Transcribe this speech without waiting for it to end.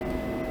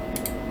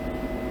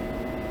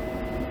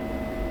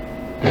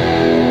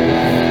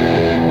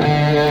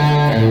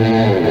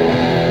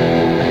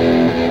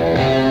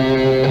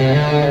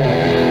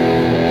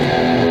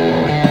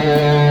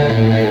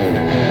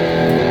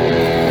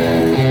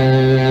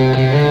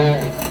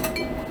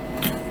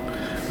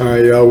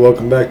Alright, y'all,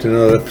 welcome back to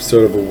another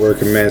episode of A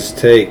Working Man's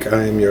Take.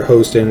 I am your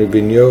host, Andrew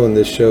Vigneault, and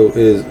this show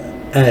is,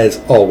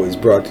 as always,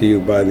 brought to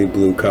you by the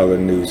Blue Collar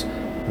News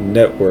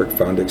Network,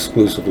 found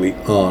exclusively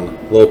on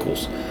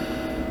Locals.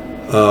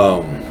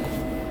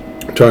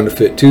 Trying to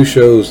fit two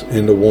shows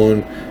into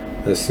one.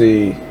 Let's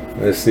see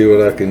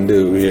what I can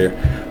do here.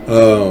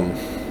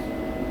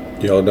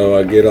 Y'all know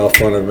I get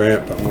off on a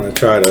rant, but I'm going to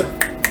try to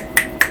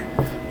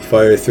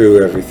fire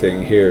through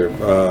everything here.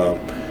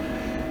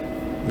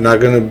 Not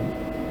going to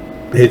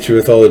hit you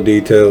with all the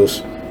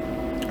details.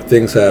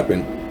 Things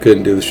happen.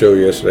 Couldn't do the show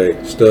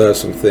yesterday. Still have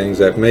some things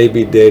that may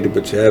be dated,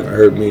 but you haven't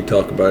heard me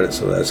talk about it,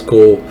 so that's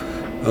cool.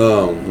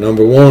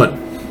 Number one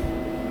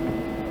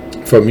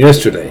from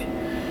yesterday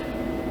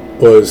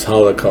was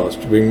Holocaust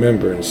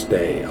Remembrance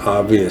Day.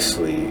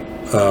 Obviously,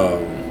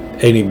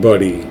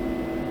 anybody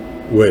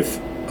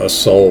with a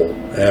soul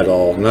at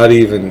all, not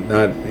even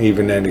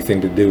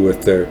anything to do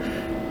with their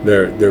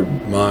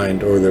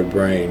mind or their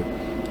brain,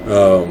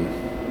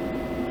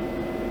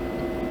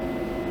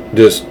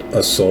 just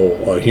a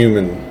soul, a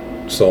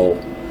human soul.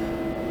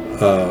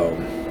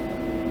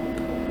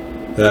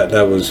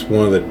 That was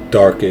one of the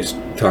darkest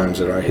times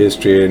in our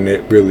history, and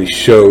it really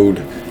showed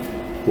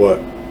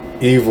what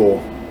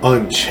evil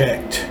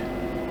unchecked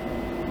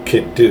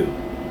can do,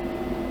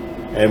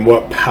 and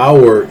what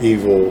power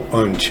evil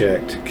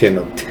unchecked can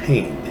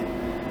obtain,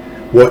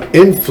 what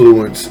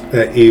influence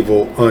that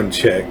evil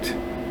unchecked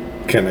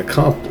can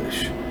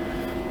accomplish.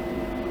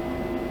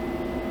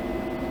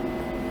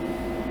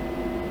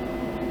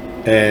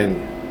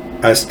 And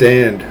I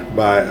stand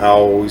by, I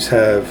always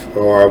have,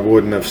 or I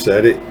wouldn't have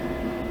said it,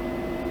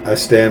 I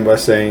stand by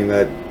saying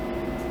that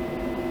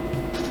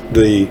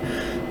the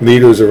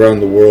leaders around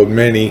the world,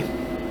 many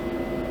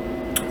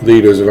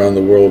leaders around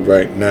the world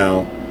right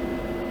now,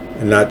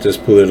 and not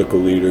just political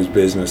leaders,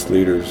 business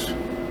leaders,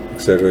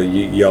 etc.,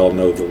 y'all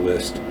know the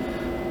list,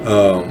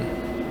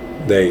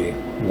 they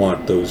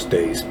want those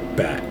days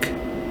back.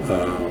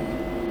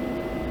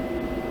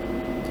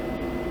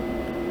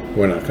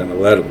 We're not going to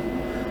let them.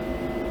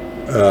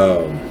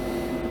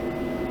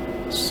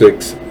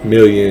 6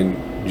 million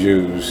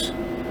Jews.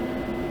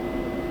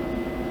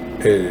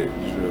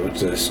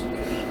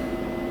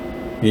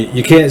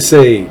 You can't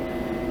say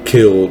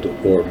killed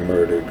or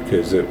murdered,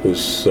 because it was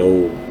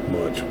so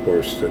much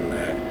worse than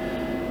that.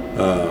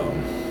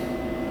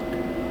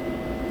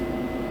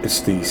 It's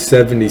the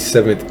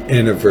 77th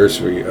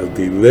anniversary of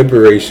the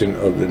liberation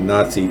of the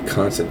Nazi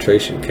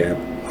concentration camp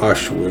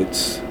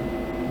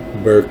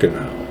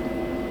Auschwitz-Birkenau.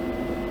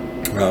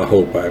 I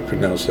hope I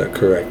pronounced that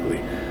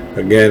correctly.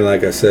 Again,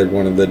 like I said,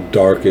 one of the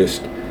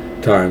darkest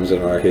times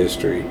in our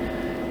history,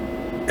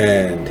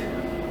 and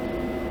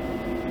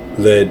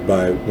led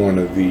by one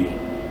of the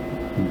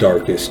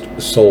darkest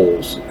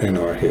souls in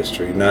our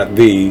history. Not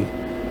he's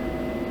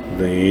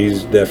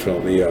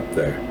definitely up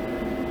there.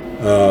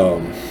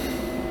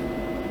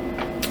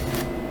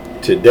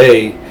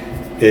 Today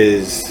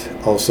is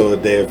also a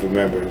day of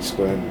remembrance,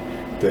 when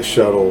the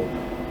shuttle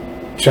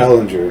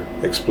Challenger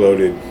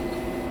exploded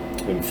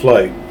in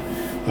flight.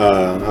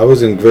 I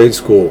was in grade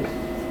school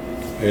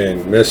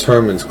in Miss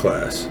Herman's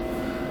class,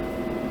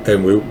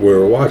 and we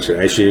were watching.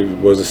 And she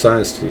was a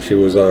science teacher. She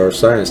was our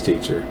science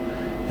teacher,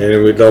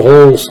 and with the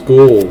whole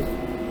school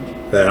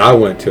that I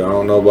went to, I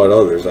don't know about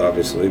others,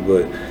 obviously,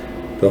 but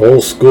the whole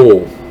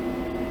school,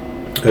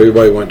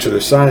 everybody went to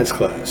their science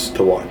class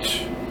to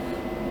watch.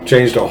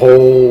 Changed the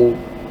whole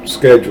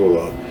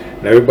schedule up,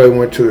 and everybody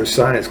went to their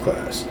science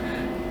class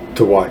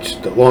to watch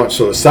the launch.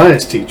 So the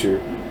science teacher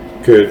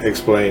could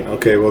explain,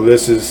 okay, well,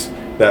 this is,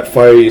 that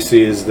fire you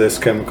see is this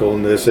chemical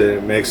and this, and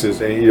it makes this,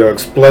 and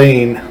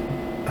explain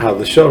how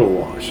the shuttle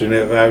launched. And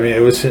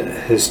it was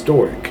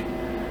historic.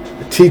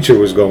 The teacher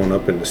was going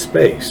up into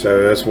space,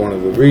 so that's one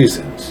of the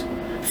reasons.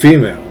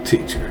 Female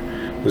teacher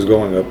was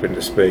going up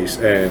into space,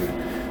 and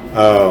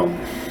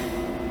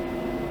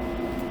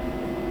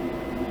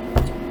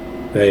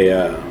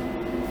the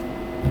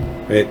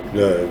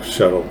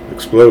shuttle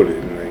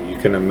exploded, and you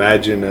can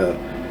imagine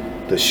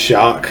the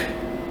shock,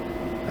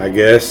 I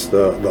guess,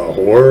 the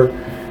horror.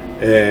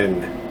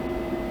 And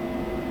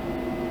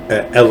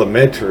at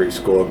elementary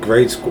school,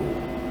 grade school,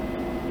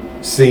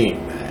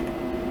 seeing that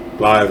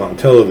live on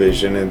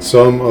television, and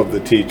some of the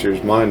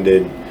teachers, mine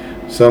didn't,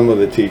 some of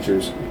the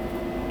teachers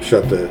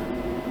shut the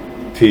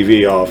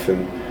TV off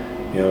and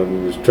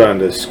was trying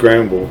to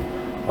scramble.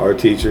 Our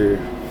teacher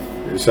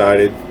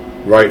decided,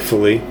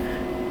 rightfully,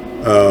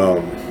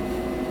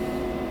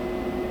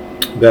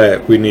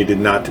 that we needed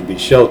not to be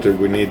sheltered.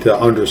 We need to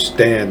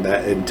understand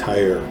that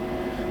entire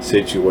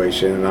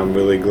situation, and I'm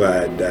really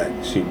glad that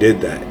she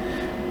did that.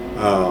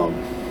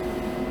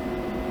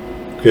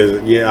 Because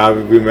I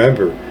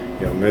remember,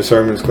 Miss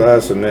Herman's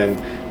class, and then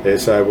they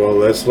decided, well,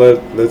 let's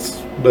let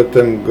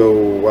them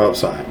go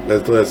outside.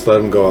 Let's let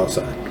them go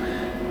outside.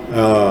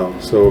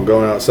 So we're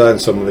going outside,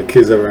 and some of the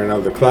kids that were in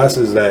other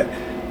classes that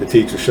the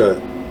teacher shut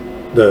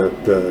the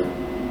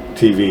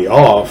TV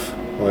off.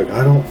 Like,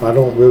 I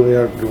don't really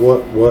know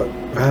what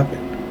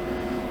happened.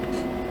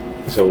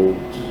 So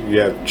you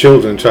have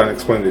children trying to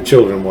explain to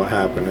children what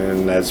happened,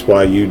 and that's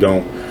why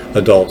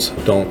adults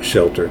don't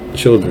shelter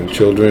children.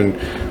 Children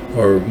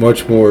are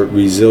much more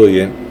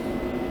resilient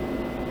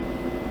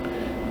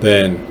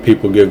than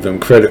people give them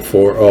credit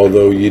for,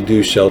 although you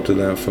do shelter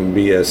them from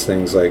BS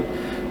things like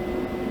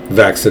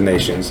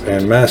vaccinations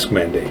and mask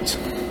mandates.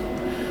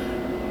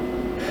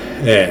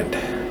 And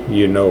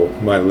you know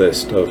my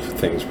list of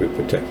things we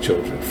protect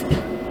children from.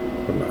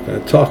 I'm not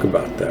going to talk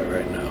about that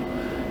right now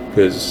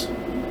because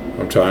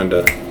I'm trying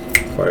to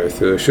fire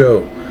through a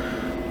show.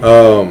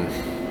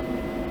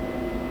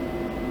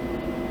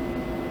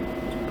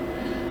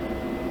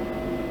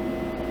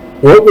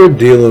 What we're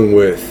dealing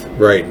with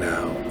right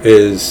now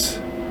is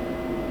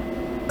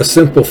a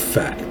simple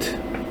fact.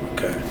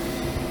 Okay.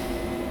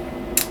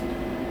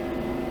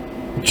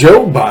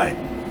 Joe Biden.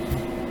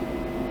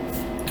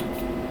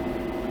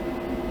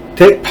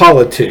 Take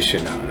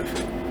politician out of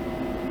it.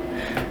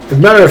 As a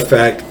matter of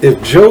fact,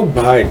 if Joe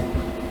Biden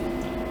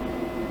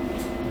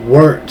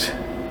weren't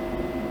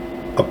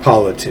a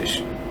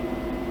politician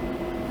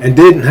and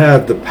didn't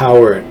have the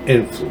power and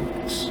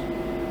influence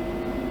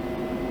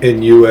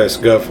in U.S.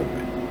 government,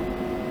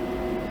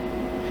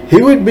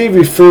 he would be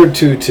referred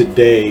to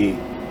today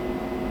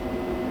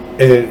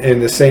in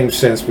the same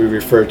sense we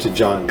refer to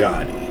John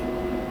Gotti,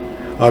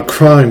 a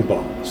crime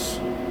boss.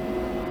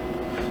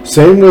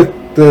 Same with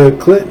the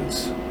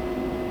Clintons.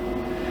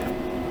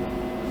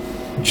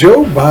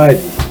 Joe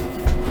Biden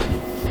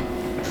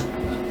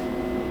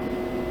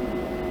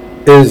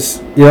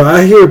is,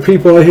 I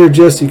hear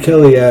Jesse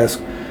Kelly ask,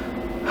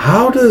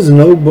 how does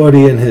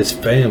nobody in his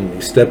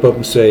family step up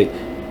and say,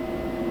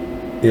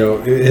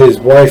 his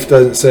wife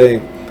doesn't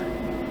say,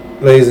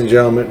 ladies and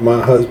gentlemen,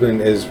 my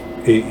husband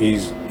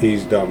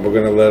he's done. We're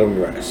going to let him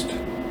rest.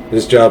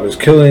 This job is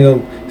killing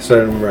him. Just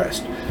let him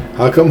rest.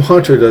 How come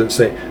Hunter doesn't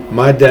say,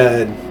 my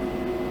dad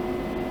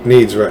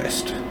needs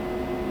rest.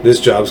 This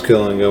job's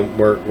killing him.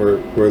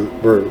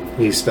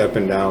 He's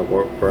stepping down.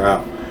 We're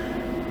out.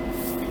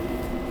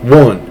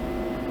 One,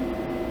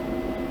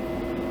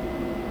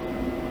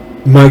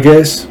 my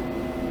guess,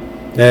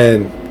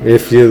 and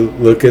if you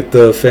look at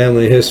the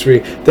family history,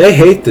 they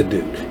hate the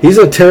dude. He's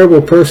a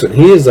terrible person.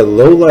 He is a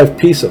low-life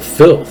piece of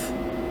filth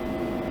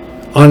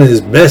on his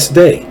best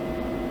day.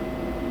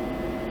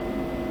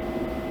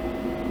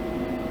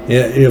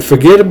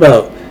 Forget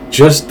about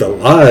just the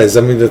lies.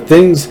 I mean, the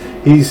things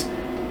he's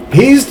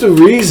the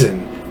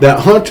reason that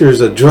Hunter's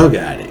a drug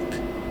addict.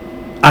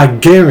 I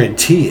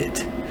guarantee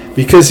it.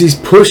 Because he's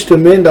pushed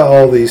him into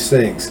all these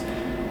things.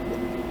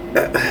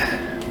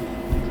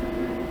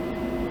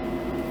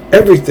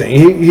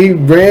 Everything. He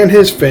ran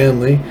his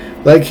family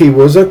like he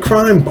was a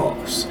crime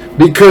boss.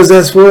 Because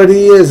that's what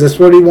he is. That's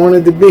what he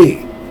wanted to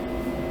be.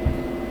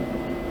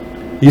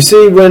 You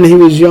see, when he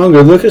was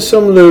younger, look at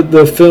some of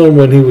the film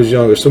when he was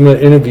younger, some of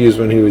the interviews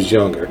when he was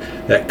younger.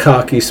 That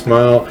cocky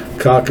smile,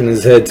 cocking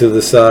his head to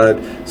the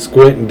side,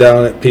 squinting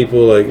down at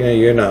people like, hey,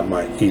 you're not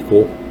my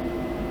equal.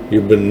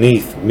 You're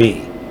beneath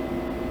me.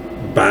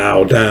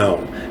 Bow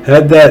down.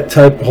 Had that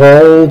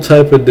whole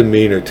type of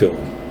demeanor to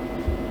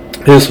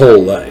him. His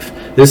whole life.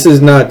 This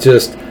is not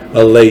just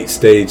a late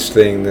stage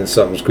thing, then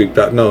something's creeped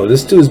out. No,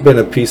 this dude's been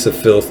a piece of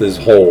filth his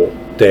whole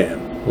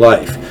damn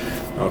life.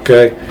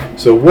 Okay,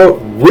 so what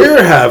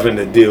we're having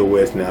to deal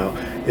with now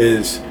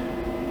is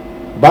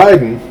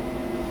Biden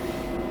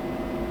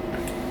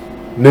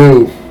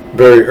knew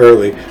very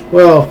early,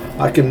 well,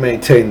 I can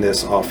maintain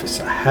this office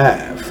I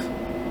have,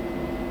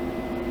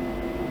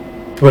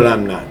 but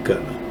I'm not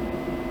gonna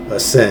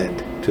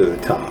ascend to the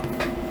top.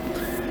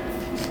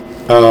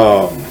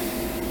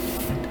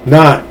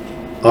 Not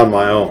on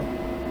my own.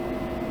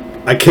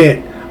 I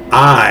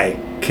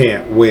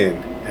can't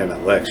win an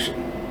election,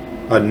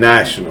 a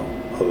national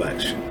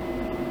election.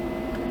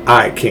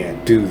 I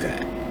can't do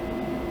that.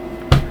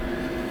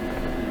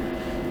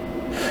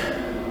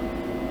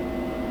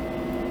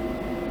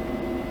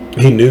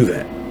 He knew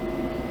that.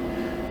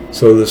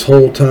 So this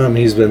whole time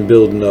he's been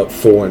building up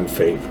foreign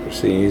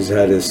favors. He's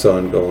had his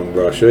son go in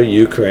Russia,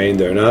 Ukraine,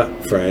 they're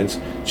not friends.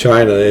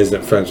 China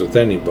isn't friends with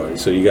anybody.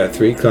 So you got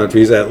 3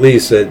 countries at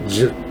least that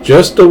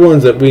just the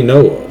ones that we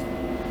know of.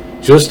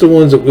 Just the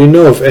ones that we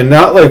know of. And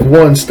not like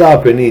one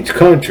stop in each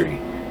country,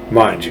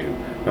 mind you.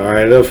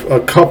 Alright, a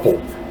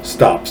couple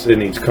stops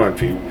in each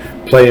country,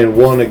 playing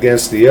one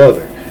against the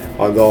other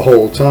on the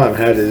whole time.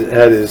 Had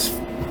his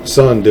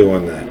son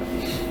doing that.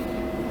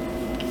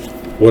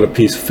 What a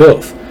piece of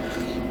filth.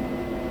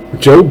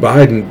 Joe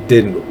Biden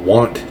didn't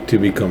want to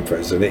become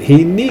president.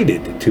 He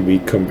needed to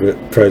become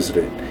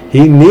president.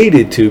 He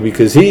needed to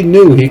because he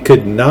knew he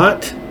could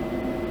not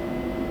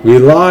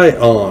rely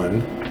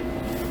on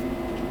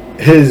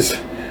his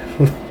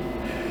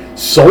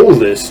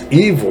soulless,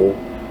 evil,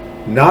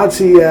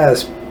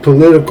 Nazi-ass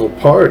political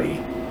party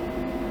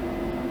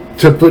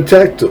to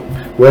protect him.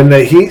 When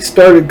the heat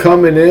started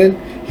coming in,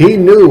 he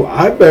knew,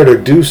 I better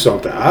do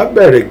something. I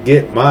better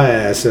get my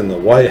ass in the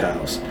White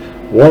House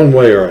one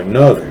way or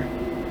another.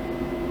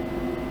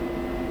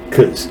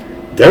 Because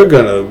they're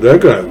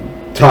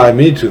gonna tie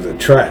me to the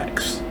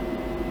tracks.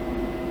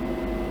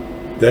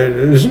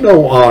 There's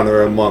no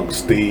honor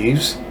amongst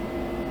thieves.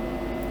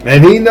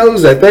 And he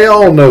knows that. They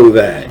all know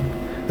that.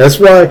 That's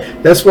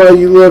why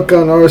you look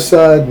on our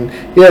side and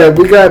yeah,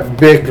 we got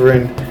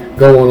bickering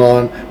going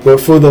on, but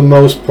for the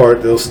most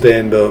part they'll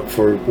stand up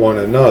for one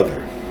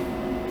another.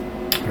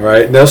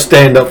 Right? And they'll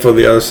stand up for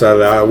the other side of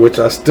the aisle, which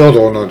I still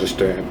don't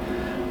understand.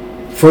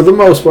 For the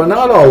most part,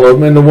 not all of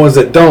them, and the ones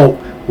that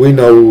don't, we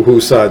know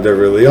whose side they're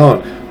really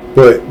on.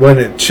 But when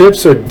the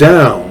chips are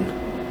down,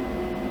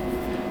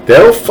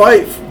 they'll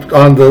fight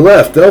on the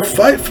left. They'll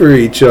fight for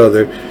each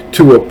other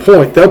to a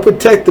point. They'll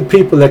protect the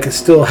people that can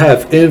still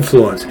have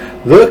influence.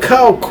 Look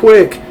how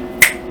quick,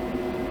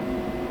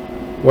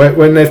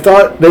 when they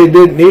thought they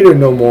didn't need her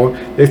no more,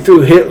 they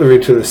threw Hitler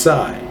to the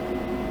side.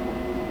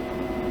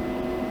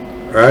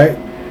 Right?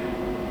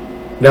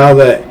 Now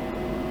that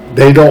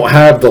they don't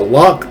have the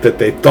luck that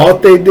they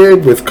thought they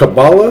did with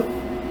Kabbalah,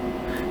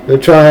 they're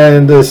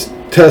trying to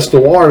test the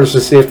waters to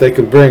see if they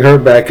can bring her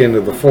back into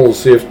the fold,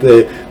 see if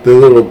the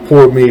little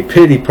poor me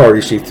pity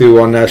party she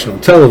threw on national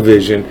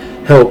television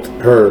helped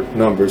her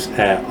numbers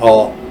at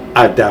all.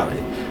 I doubt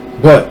it,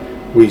 but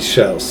we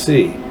shall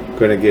see.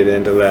 Going to get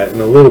into that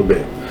in a little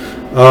bit.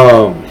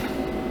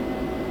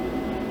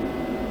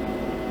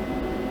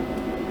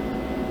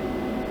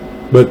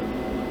 But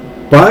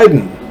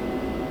Biden,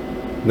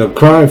 the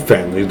crime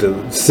family,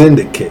 the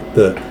syndicate,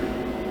 the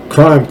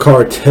crime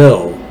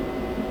cartel,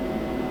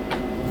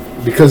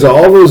 because of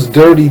all those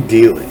dirty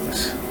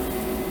dealings,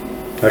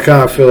 I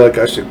kind of feel like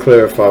I should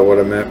clarify what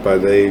I meant by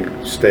they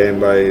stand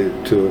by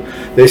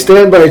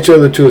each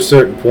other to a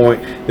certain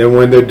point. Then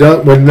when they're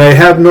done, when they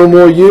have no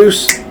more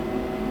use,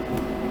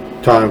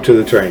 time to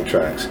the train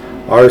tracks.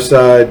 Our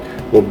side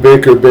will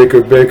bicker,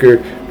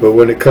 but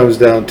when it comes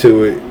down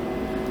to it,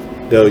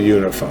 they'll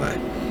unify.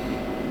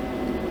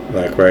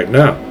 Like right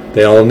now,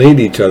 they all need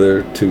each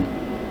other to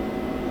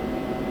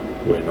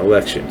win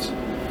elections.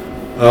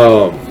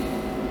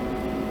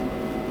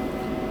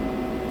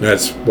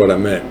 That's what I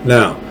meant.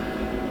 Now,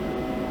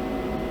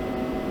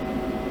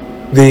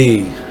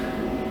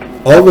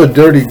 all the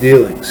dirty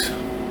dealings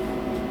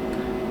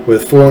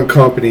with foreign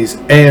companies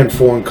and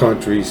foreign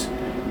countries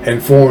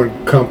and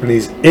foreign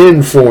companies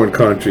in foreign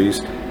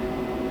countries,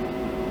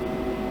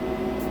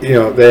 you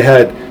know, they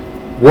had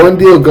one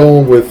deal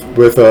going with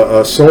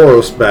a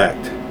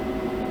Soros-backed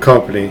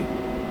company,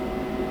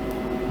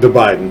 the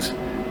Bidens,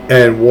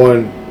 and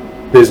one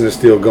business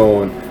deal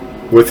going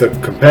with a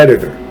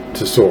competitor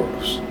to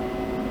Soros.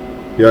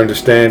 You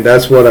understand?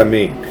 That's what I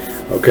mean.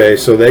 Okay,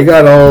 so they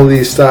got all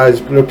these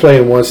sides. They're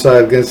playing one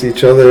side against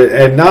each other,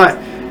 and not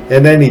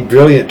in any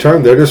brilliant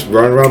term. They're just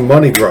running around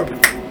money grubbing.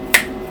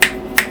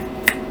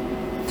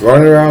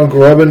 Running around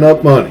grubbing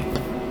up money.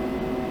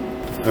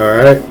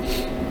 Alright?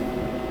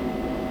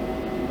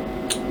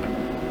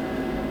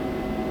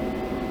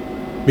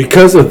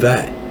 Because of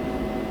that.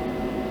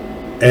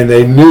 And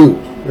they knew.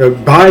 Joe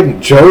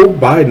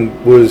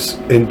Biden was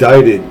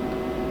indicted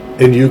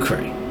in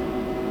Ukraine.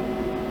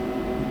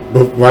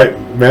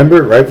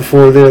 Remember, right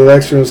before the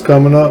election was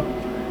coming up,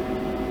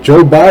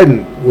 Joe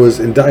Biden was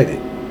indicted.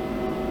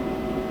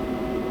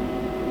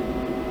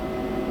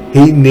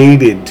 He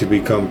needed to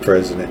become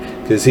president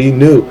because he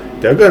knew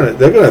they're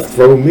gonna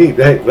throw me.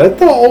 Hey, let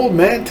the old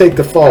man take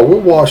the fall. We'll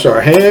wash our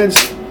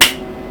hands.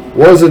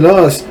 Wasn't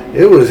us.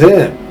 It was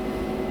him.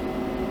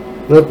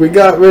 Look, we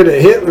got rid of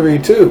Hillary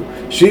too.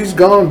 She's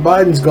gone.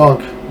 Biden's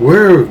gone.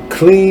 We're a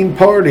clean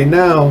party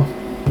now.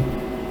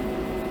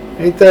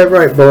 Ain't that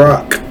right,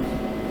 Barack?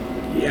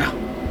 Yeah.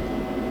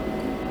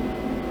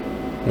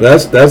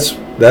 That's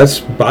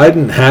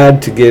Biden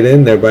had to get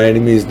in there by any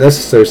means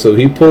necessary, so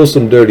he pulls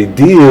some dirty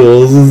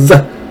deals.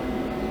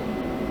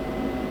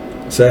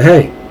 Say,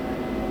 hey,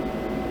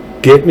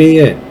 get me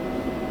in.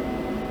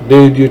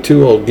 Dude, you're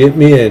too old. Get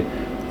me in.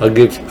 I'll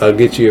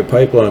get you your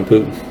pipeline,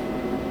 Putin.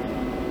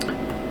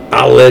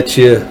 I'll let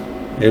you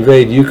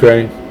invade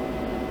Ukraine.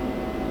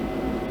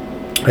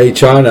 Hey,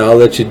 China, I'll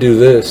let you do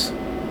this.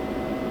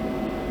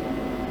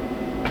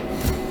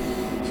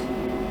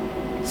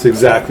 That's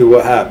exactly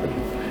what happened.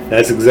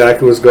 That's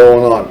exactly what's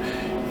going on.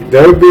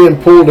 They're being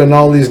pulled in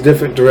all these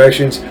different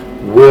directions.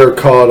 We're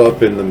caught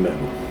up in the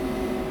middle.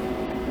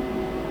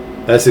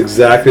 That's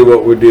exactly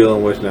what we're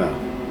dealing with now.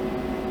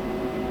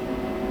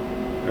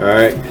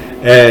 Alright?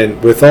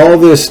 And with all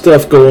this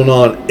stuff going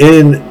on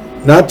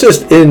not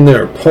just in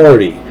their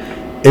party,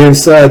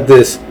 inside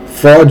this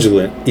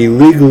fraudulent,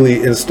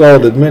 illegally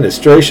installed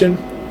administration,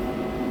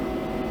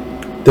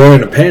 they're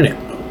in a panic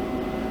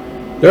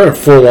mode. They're in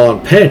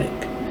full-on panic.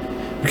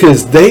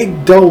 Because they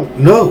don't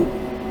know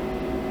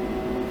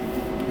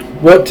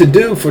what to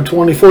do for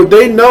 24.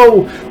 They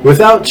know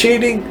without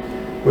cheating,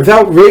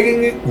 without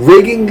rigging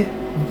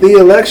the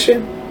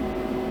election,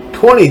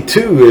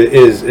 22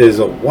 is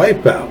a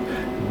wipeout.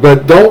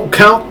 But don't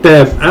count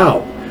them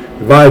out.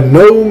 By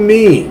no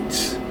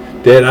means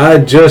did I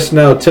just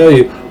now tell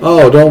you,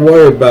 oh, don't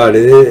worry about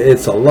it.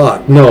 It's a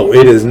lock. No,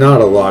 it is not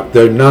a lock.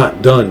 They're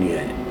not done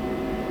yet.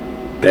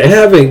 They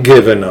haven't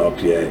given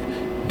up yet.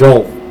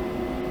 Don't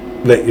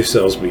let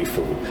yourselves be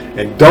fooled.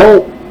 And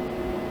don't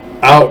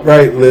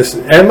outright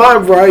listen. Am I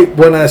right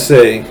when I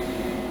say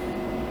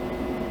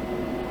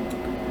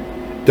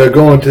they're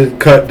going to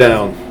cut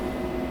down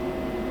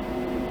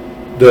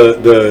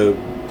the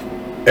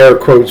air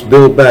quotes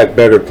build back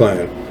better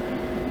plan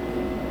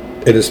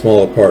into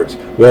smaller parts?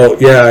 Well,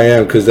 yeah, I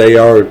am, because they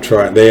are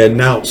trying. They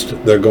announced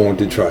they're going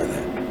to try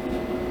that.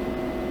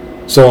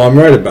 So I'm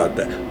right about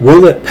that.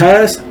 Will it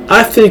pass?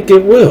 I think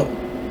it will.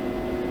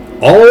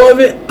 All of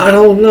it? I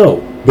don't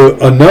know.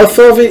 But enough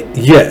of it?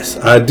 Yes,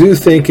 I do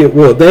think it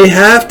will. They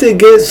have to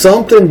get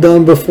something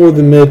done before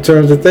the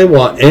midterms if they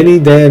want any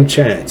damn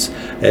chance.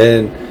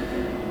 And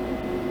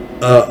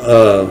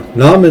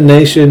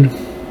nomination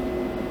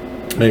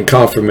and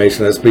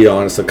confirmation, let's be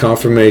honest, a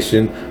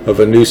confirmation of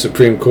a new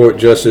Supreme Court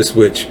justice,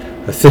 which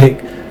I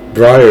think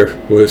Breyer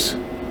was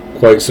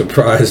quite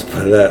surprised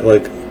by that.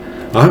 Like,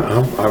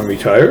 I'm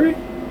retiring?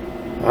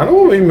 I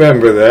don't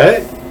remember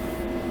that.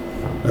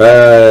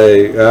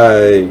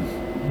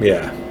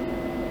 Yeah.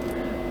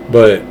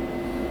 But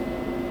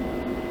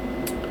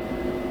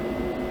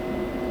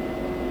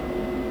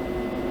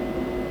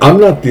I'm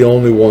not the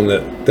only one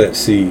that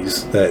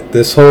sees that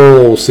this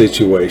whole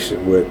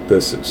situation with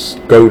this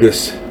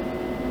SCOTUS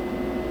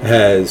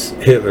has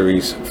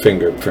Hillary's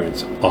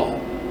fingerprints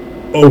all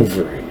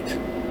over it.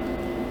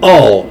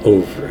 All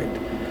over it.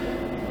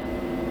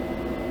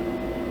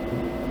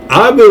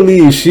 I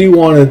believe she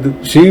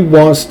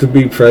wants to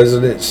be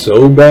president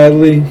so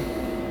badly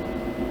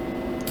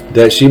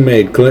that she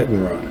made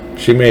Clinton run.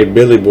 She made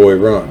Billy Boy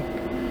run.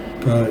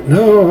 But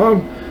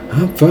no,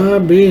 I'm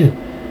fine being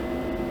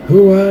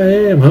who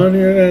I am,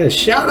 honey.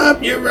 Shut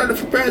up, you're running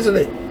for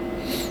president.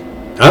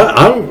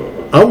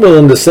 I'm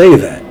willing to say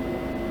that.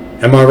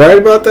 Am I right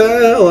about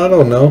that? Hell, I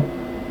don't know.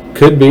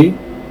 Could be.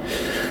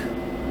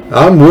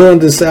 I'm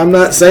willing to say, I'm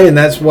not saying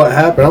that's what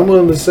happened. I'm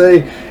willing to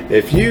say,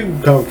 if you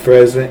become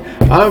president,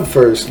 I'm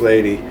first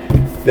lady,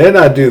 then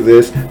I do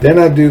this, then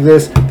I do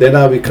this, then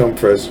I become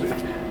president.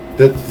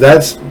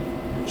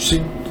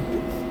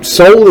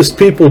 Soulless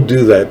people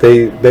do that.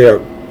 They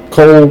are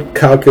cold,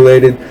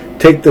 calculated,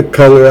 take the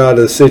color out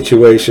of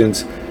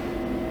situations.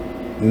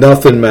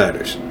 Nothing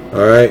matters.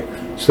 All right.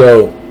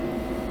 So,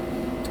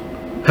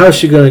 how's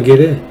she gonna get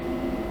in?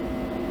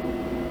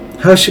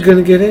 How's she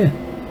gonna get in?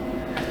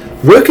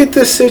 Look at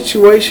the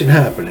situation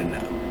happening now.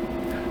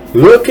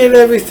 Look at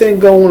everything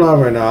going on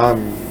right now.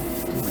 I'm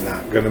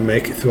not going to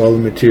make it through all the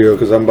material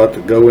because I'm about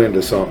to go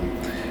into something.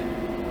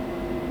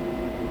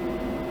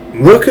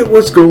 Look at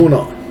what's going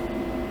on.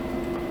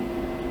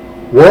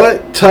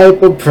 What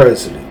type of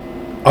president?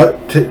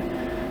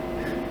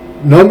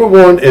 Number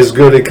one is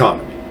good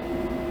economy.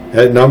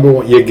 At number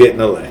one, you're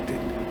getting elected.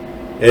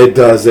 It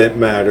doesn't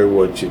matter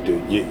what you do.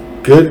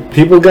 Good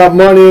people got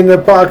money in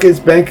their pockets,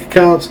 bank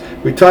accounts,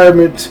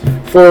 retirements,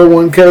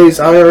 401ks,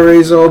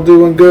 IRAs all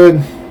doing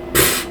good.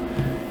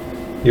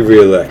 You're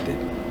reelected.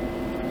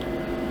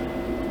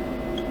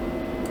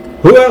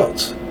 Who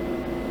else?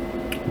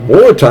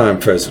 Wartime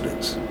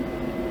presidents.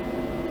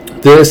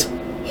 This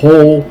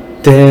whole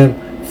damn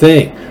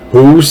thing.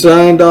 Who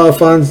signed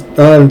off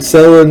on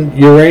selling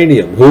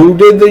uranium? Who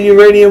did the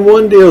Uranium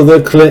One deal?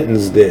 The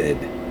Clintons did.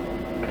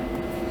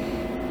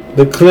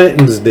 The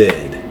Clintons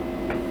did.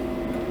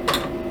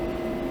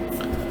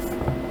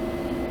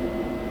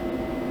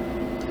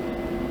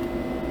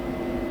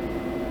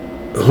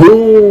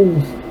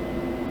 Who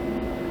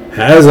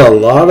has a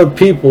lot of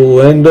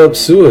people end up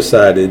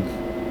suiciding.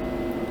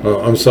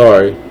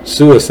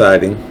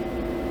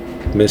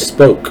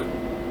 Misspoke.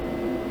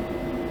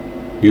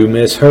 You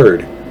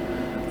misheard.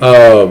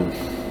 The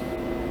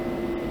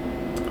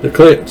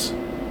Clintons.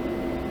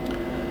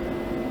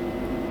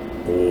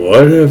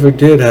 Whatever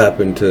did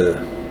happen to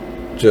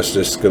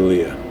Justice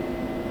Scalia?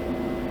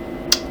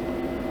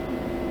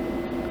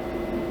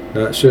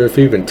 Not sure if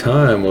even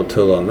time will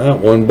tell on that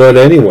one, but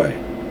anyway.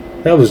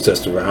 That was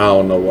just I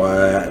don't know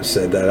why I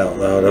said that out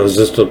loud. That was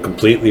just a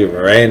completely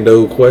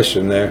rando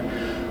question there.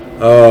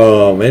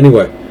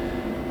 Anyway.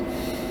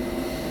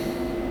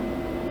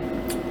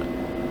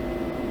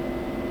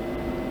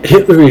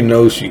 Hillary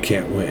knows she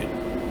can't win.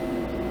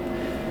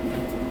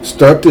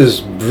 Start this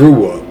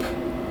brew up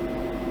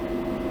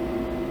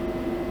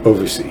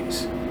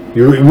overseas.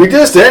 We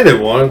just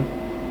ended one.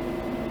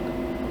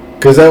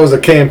 Because that was a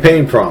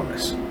campaign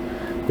promise.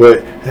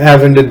 But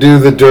having to do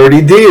the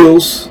dirty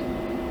deals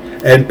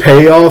and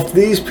pay off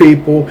these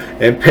people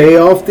and pay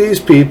off these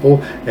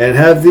people and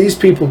have these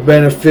people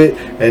benefit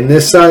and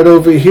this side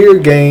over here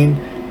gain,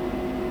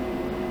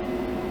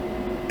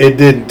 it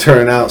didn't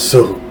turn out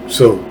so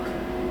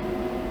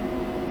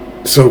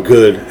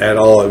good at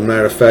all. As a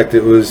matter of fact,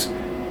 it was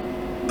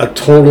a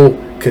total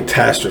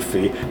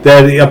catastrophe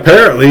that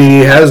apparently he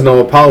has no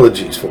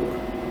apologies for.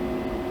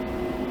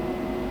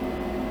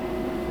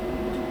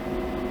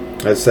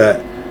 That's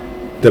that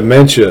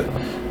dementia,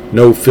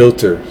 no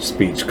filter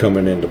speech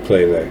coming into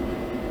play there.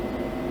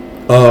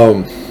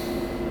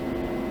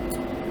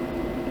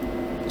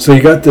 So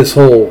you got this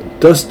whole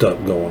dust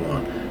up going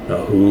on.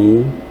 Now,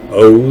 who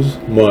owes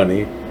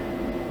money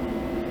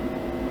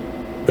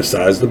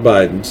besides the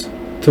Bidens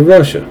to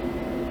Russia?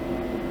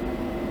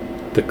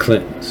 The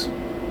Clintons.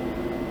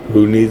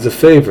 Who needs a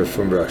favor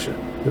from Russia?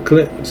 The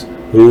Clintons.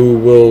 Who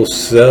will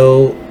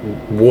sell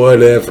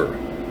whatever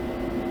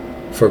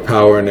for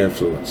power and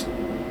influence?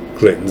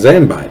 Clintons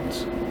and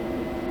Bidens.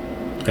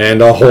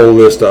 And a whole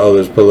list of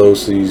others,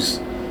 Pelosi's.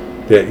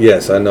 That,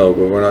 yes, I know,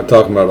 but we're not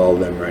talking about all of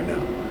them right now.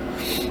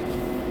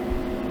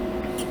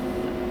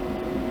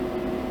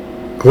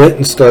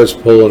 Clinton starts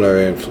pulling her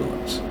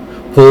influence,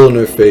 pulling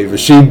her favor.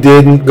 She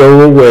didn't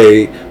go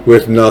away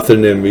with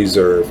nothing in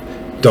reserve.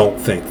 Don't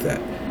think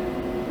that.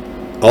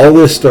 All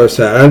this starts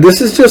happening. And this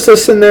is just a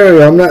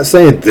scenario. I'm not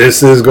saying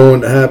this is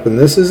going to happen.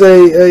 This is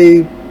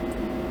a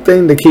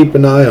thing to keep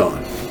an eye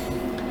on.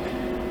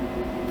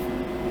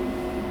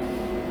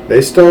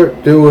 They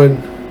start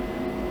doing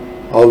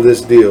all this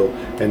deal.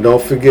 And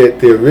don't forget,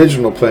 the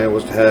original plan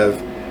was to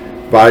have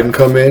Biden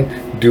come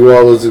in, do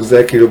all his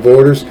executive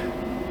orders,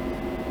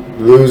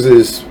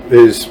 loses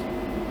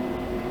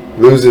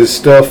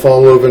stuff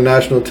all over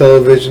national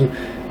television.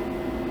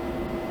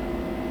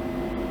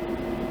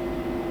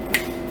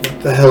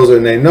 What the hell's her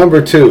name?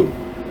 Number 2.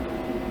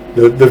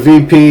 The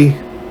VP,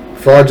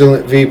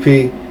 fraudulent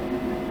VP,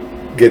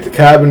 get the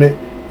cabinet,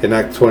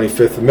 enact the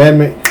 25th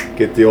Amendment,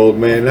 get the old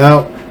man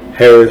out,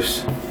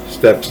 Harris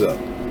steps up.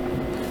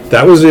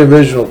 That was the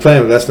original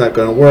plan, but that's not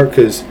going to work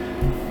because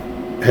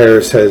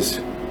Harris has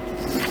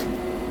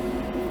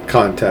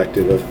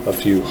contacted a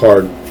few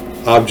hard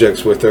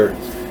objects with her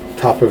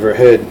top of her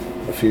head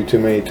a few too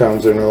many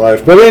times in her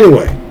life. But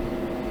anyway,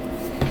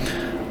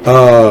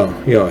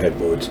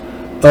 headboards.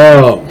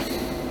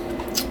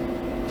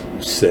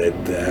 Who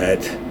said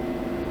that?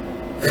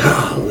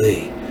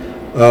 Golly.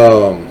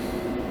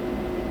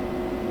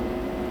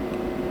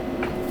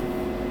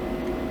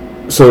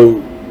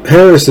 So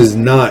Harris is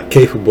not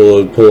capable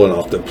of pulling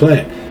off the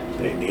plan.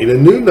 They need a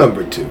new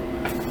number 2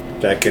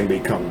 that can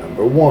become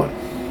number 1.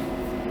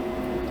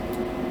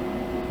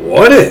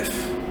 What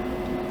if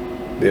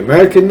the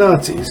American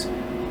Nazis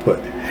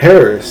put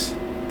Harris,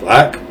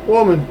 black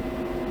woman,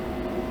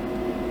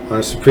 on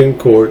the Supreme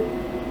Court?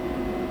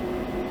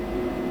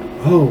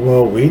 Oh,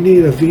 well, we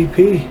need a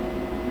VP.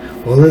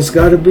 Well, it's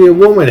got to be a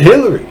woman,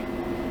 Hillary.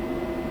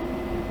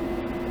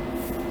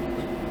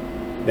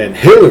 And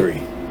Hillary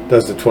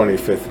does the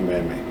 25th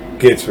Amendment,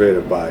 gets rid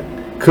of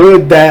Biden.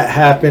 Could that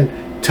happen?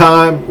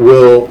 Time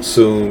will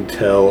soon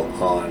tell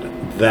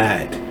on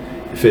that.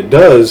 If it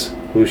does,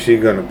 who's she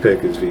going to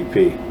pick as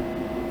VP?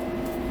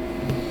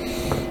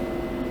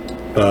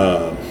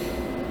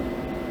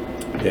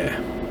 Yeah.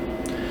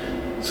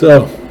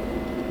 So,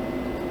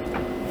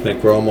 I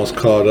think we're almost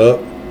caught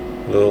up.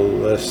 A little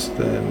less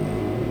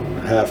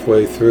than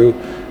halfway through.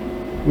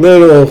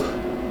 Little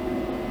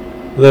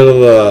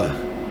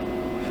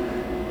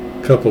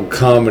couple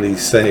comedy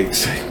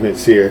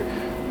segments here.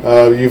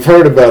 You've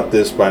heard about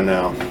this by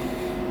now.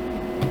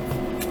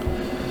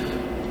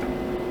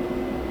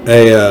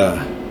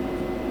 A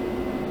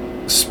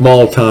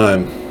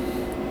small-time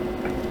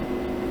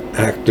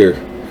actor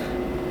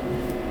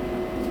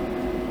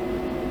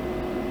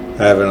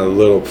having a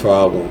little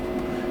problem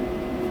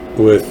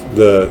with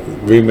the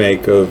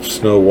remake of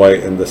Snow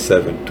White and the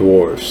Seven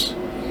Dwarfs.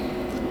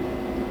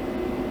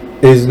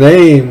 His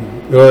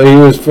name, well, he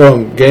was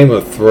from Game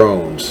of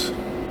Thrones.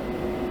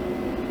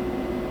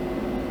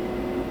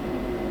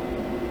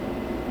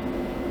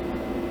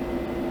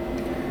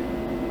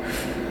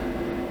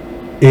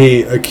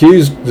 He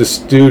accused the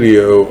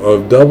studio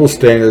of double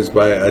standards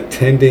by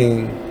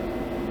attending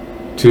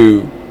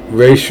to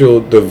racial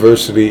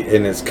diversity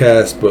in its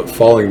cast, but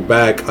falling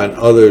back on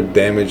other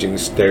damaging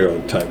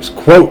stereotypes.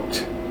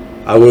 Quote,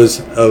 I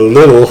was a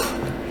little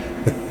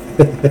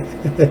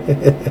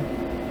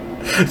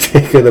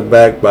taken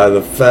aback by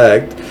the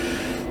fact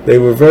they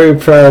were very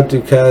proud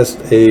to cast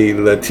a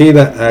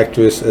Latina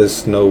actress as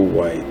Snow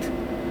White,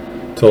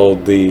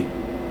 told the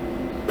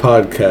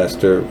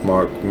podcaster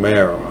Mark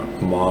Maron.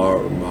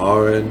 We'll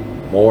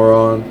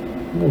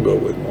go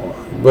with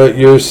Moron. But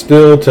you're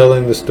still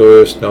telling the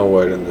story of Snow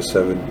White and the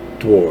Seven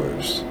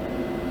Dwarfs.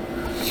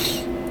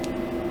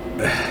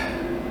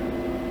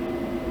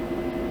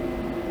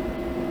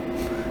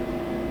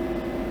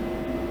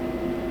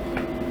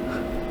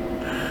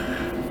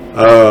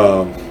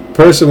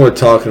 Person we're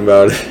talking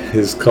about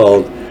is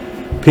called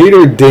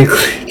Peter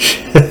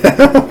Dinklage.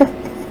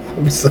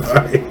 I'm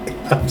sorry.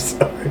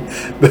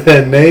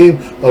 The name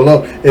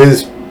alone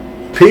is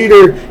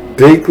Peter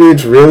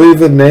Dinklage. Really,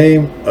 the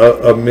name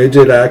a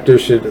midget actor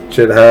should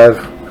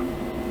have?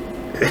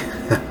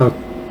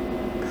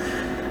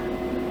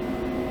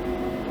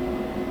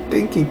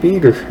 Dinky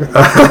Peter.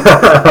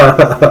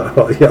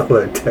 Oh, y'all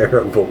are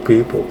terrible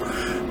people.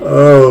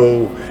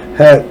 Oh,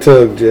 hat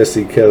tug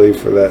Jesse Kelly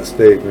for that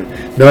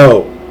statement.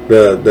 No,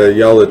 the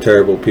y'all are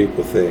terrible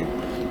people thing.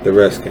 The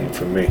rest came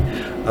from me.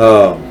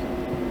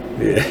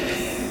 Yeah.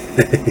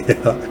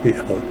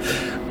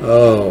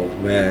 Oh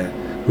man.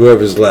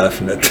 Whoever's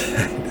laughing at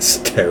that is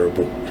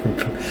terrible.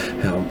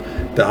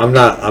 I'm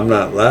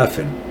not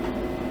laughing.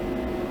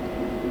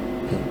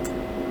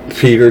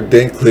 Peter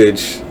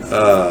Dinklage.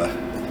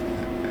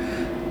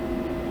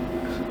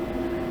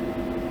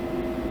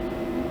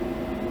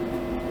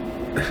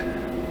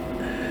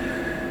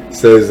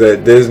 says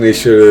that Disney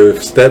should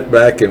have stepped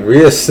back and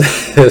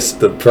reassessed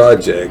the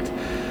project.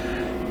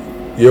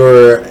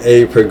 You're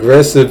a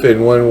progressive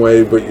in one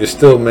way, but you're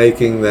still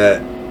making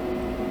that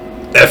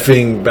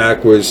effing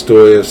backwards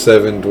story of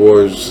 7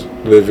 dwarves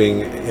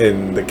living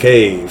in the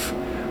cave.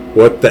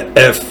 What the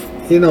F?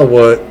 You know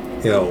what?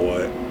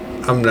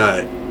 I'm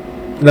not.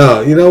 No,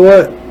 you know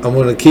what? I'm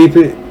going to keep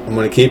it. I'm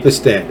going to keep it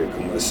standard. I'm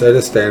going to set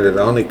a standard.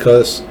 I only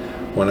cuss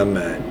when I'm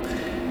mad.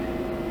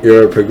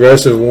 You're a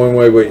progressive one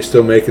way, but you're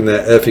still making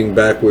that effing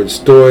backwards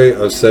story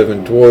of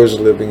 7 dwarves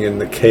living in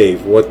the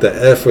cave. What the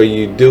F are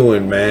you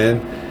doing, man?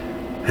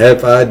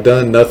 Have I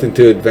done nothing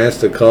to advance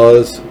the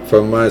cause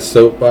from my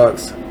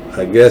soapbox?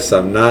 I guess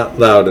I'm not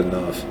loud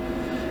enough.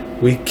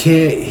 We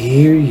can't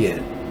hear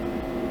you.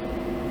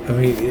 I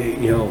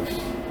mean,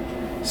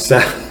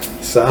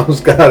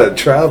 sound's gotta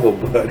travel,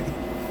 buddy.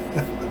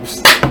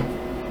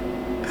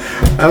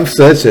 I'm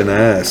such an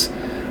ass.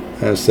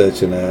 I'm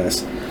such an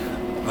ass.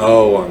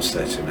 Oh, I'm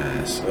such an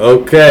ass.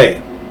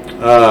 Okay.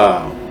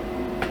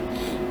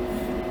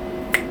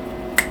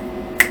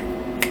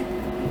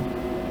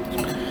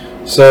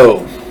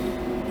 So,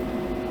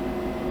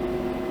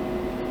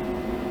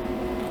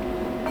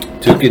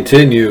 to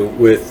continue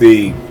with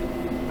the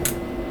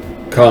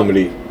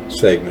comedy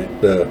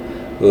segment, the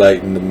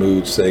lighten the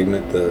mood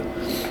segment, the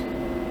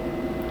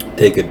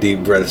take a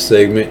deep breath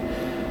segment,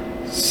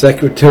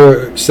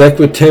 Secretary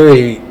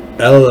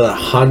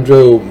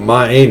Alejandro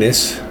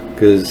Mañez,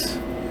 because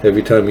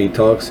every time he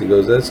talks, he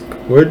goes,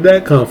 where'd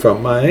that come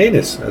from?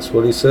 Mañez. That's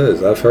what he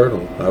says. I've heard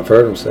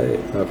him say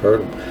it. I've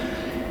heard him.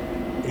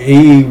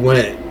 He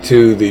went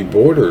to the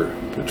Border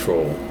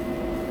Patrol,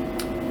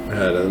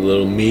 had a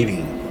little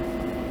meeting.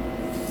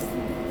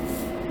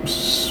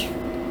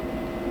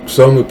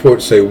 Some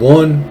reports say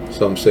one,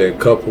 some say a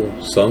couple,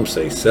 some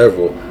say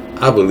several.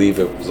 I believe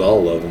it was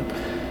all of them.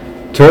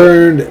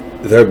 Turned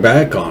their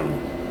back on him.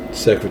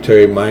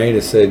 Secretary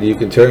Mañez said, you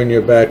can turn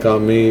your back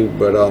on me,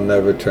 but I'll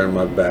never turn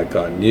my back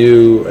on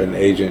you. An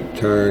agent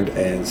turned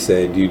and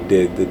said, you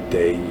did the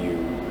day you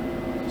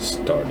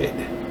started.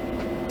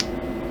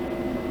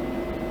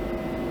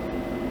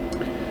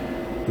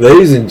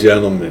 Ladies and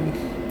gentlemen,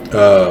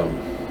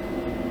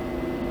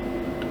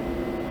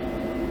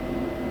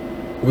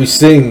 we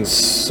sing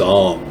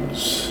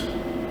songs,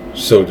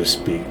 so to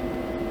speak,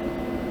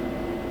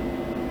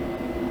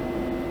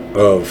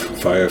 of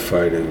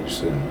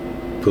firefighters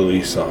and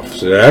police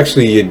officers.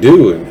 Actually, you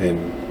do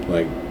in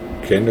like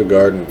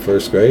kindergarten,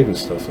 first grade and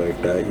stuff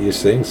like that. You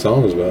sing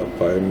songs about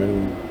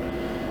firemen,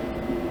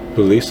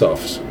 police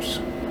officers.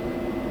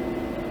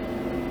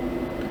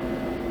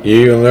 You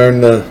even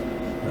learn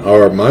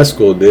or my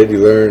school did, you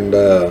learned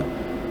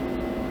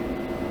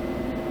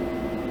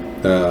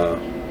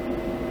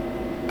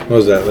what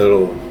was that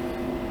little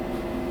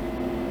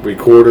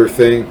recorder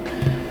thing?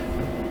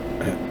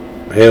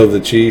 Hail the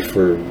Chief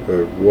or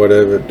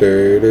whatever.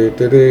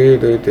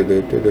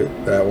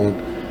 That one.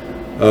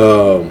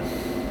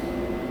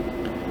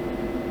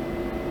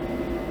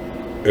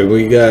 And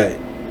we got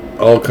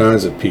all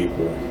kinds of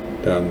people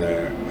down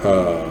there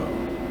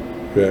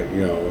that,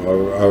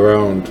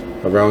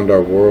 around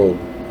our world,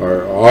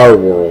 our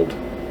world,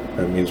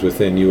 that means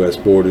within U.S.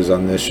 borders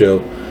on this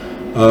show,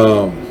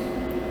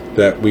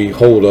 that we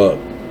hold up.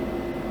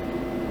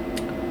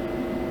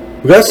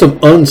 We got some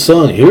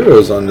unsung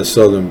heroes on the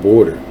southern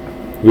border.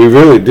 We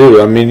really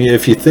do. I mean,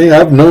 if you think,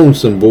 I've known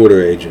some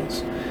border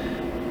agents,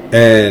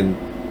 and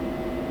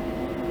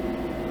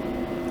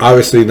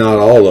obviously not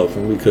all of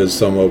them, because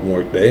some of them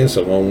work day and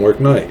some of them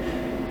work night.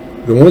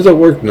 The ones that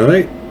work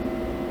night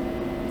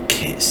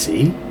can't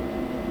see.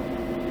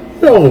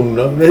 No,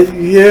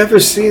 you ever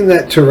seen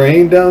that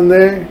terrain down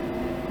there?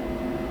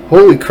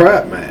 Holy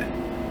crap, man.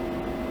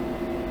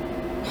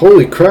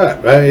 Holy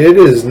crap. It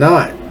is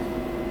not.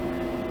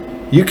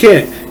 You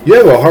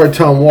have a hard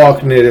time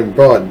walking it in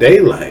broad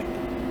daylight.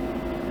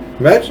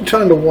 Imagine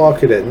trying to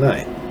walk it at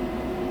night.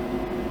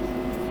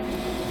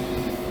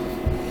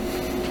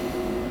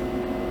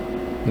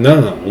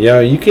 No,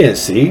 you can't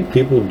see.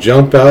 People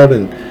jump out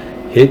and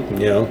hit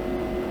you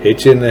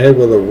in the head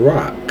with a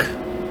rock.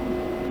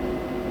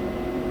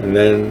 And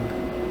then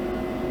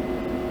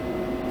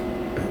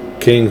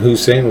King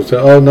Hussein was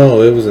oh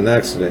no, it was an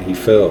accident. He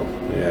fell.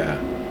 Yeah.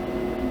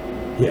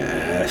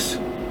 Yes.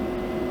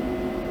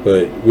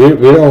 But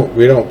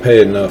we don't pay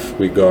enough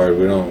regard.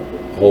 We don't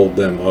hold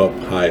them up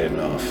high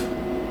enough.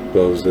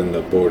 Those in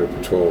the Border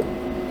Patrol.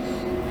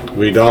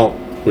 We don't.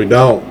 When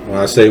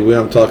I say we,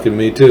 I'm talking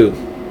me too.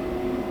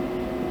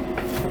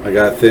 I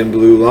got a thin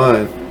blue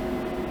line.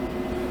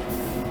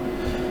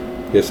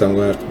 Guess I'm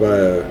gonna have to buy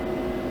a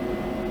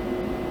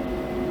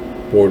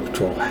Border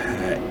Patrol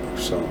hat or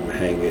something.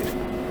 Hang it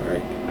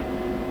right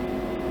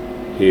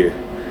here.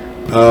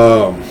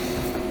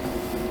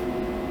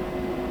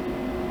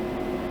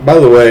 By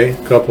the way,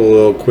 a couple of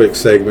little quick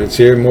segments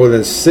here. More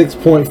than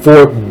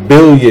 6.4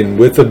 billion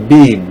with a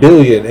B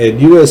billion in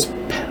U.S.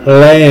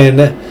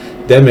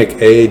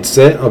 pandemic aid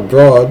sent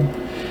abroad,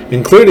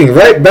 including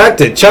right back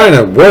to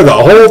China, where the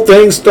whole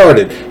thing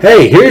started.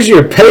 Hey, here's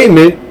your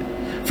payment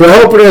for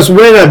helping us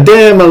win a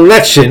damn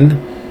election,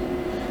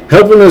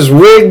 helping us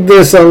rig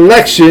this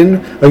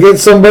election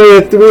against somebody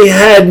that we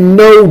had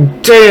no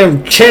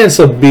damn chance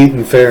of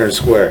beating fair and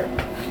square.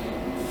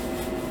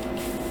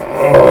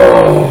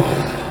 Oh.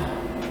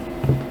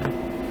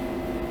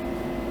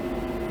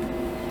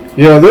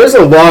 You know, there's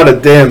a lot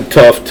of damn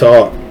tough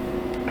talk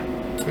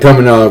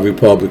coming out of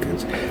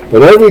Republicans.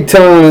 But every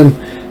time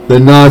the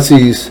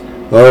Nazis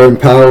are in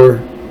power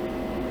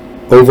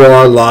over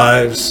our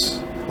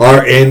lives,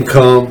 our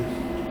income,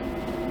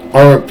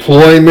 our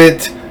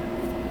employment,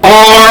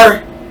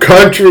 our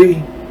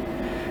country,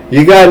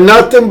 you got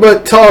nothing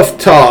but tough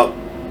talk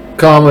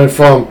coming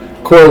from,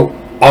 quote,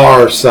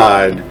 our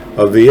side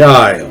of the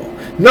aisle.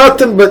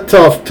 Nothing but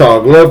tough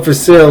talk. Love for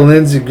sale.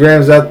 Lindsey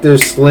Graham's out there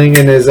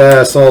slinging his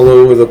ass all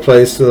over the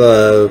place.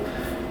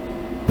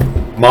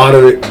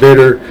 Moderate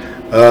bidder.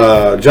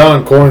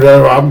 John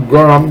Cornyn. I'm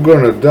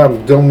gonna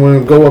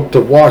go up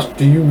to Washington.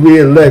 Do you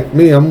re-elect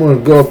me? I'm gonna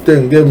go up there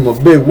and give him a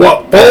big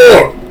what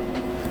for?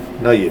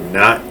 No, you're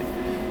not.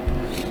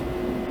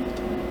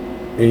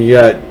 And you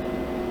got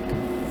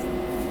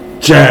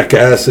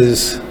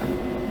jackasses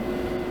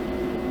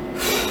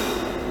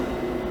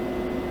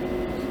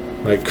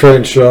like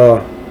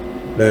Crenshaw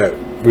that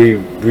we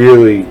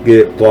really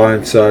get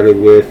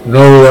blindsided with.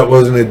 No, that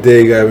wasn't a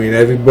dig. I mean,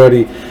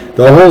 everybody,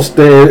 the whole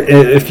state,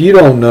 if you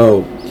don't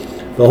know,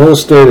 the whole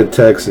state of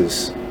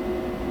Texas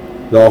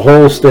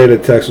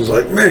was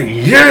like, man,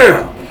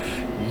 yeah,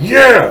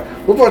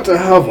 we're about to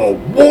have a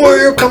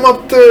warrior come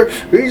up there.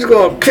 He's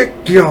going to kick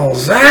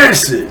y'all's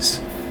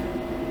asses.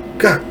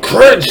 Got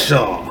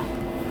Crenshaw,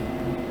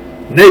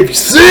 Navy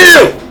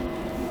SEAL.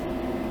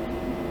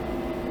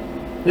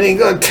 He ain't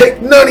going to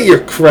take none of your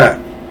crap.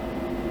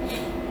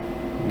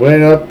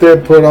 Went up there,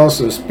 put on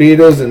some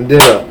Speedos, and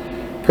did a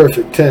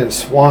perfect 10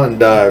 swan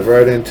dive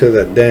right into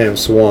that damn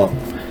swamp.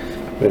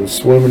 Been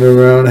swimming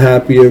around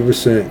happy ever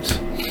since.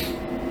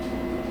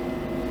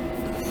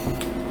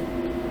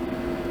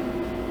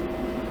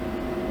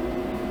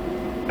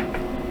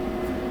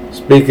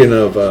 Speaking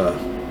of, I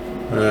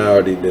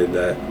already did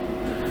that.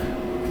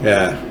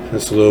 Yeah,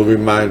 that's a little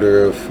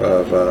reminder of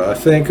I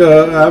think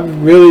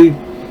I'm really...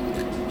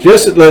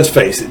 let's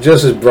face it,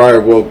 just as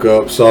Breyer woke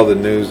up, saw the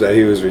news that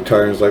he was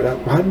retiring, was like,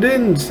 I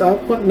didn't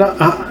stop.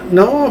 I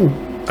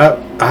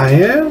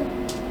am.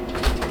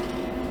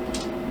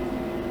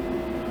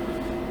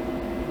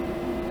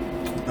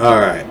 All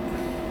right.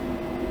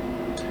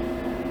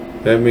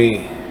 Let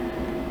me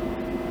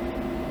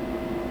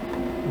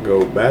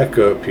go back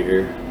up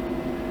here.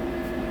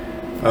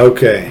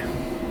 Okay.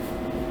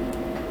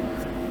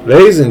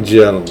 Ladies and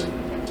gentlemen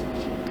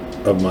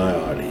of my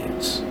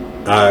audience,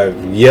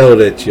 I've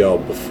yelled at y'all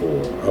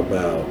before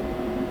about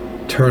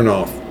turn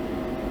off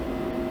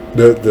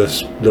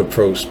the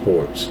pro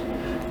sports.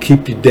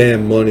 Keep your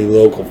damn money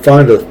local.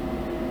 Find a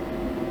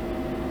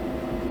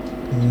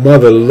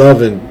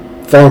mother-loving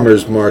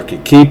farmer's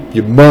market. Keep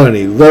your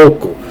money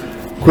local.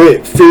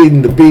 Quit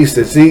feeding the beast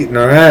that's eating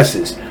our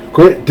asses.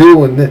 Quit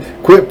doing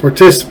that. Quit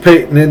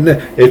participating in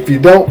that. If you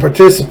don't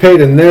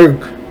participate in their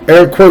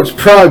air quotes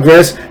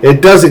progress,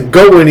 it doesn't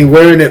go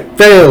anywhere and it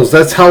fails.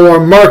 That's how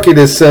our market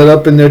is set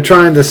up, and they're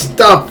trying to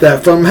stop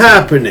that from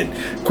happening.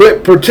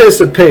 Quit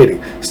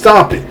participating.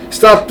 Stop it.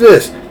 Stop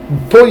this.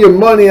 Pull your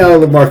money out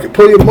of the market.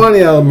 Pull your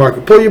money out of the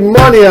market. Pull your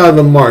money out of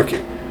the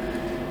market.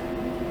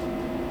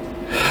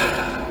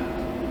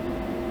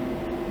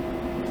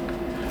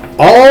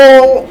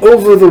 All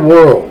over the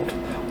world,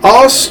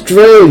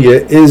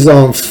 Australia is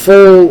on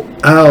full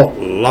out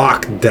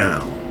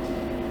lockdown.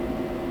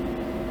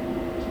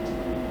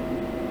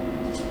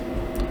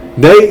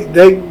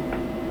 They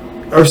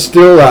are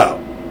still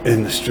out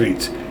in the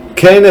streets.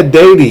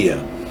 Canadadia,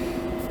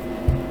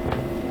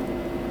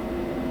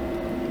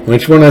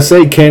 which when I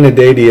say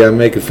Canadadia, I'm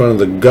making fun of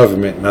the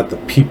government, not the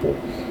people,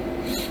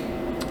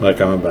 like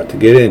I'm about to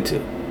get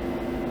into.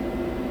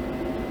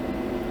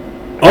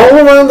 All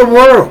around the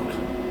world,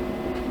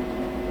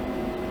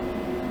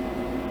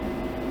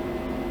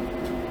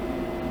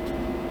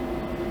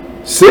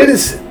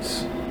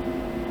 citizens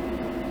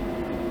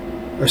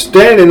are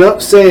standing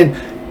up saying,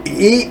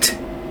 eat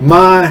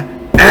my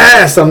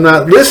ass. I'm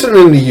not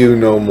listening to you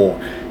no more.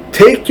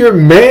 Take your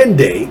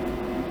mandate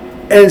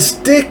and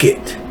stick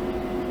it.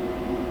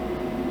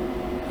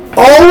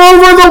 All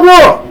over the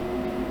world.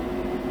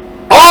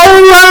 All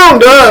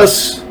around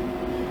us.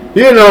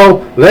 You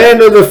know,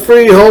 land of the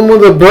free, home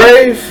of the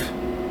brave.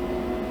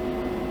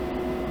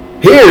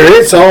 Here,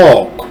 it's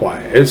all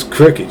quiet. It's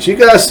crickets. You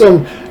got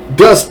some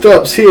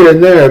dust-ups here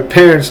and there,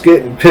 parents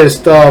getting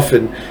pissed off,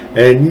 and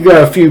you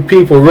got a few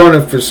people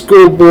running for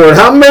school board.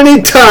 How many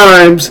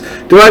times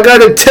do I got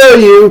to tell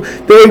you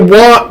they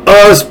want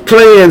us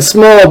playing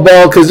small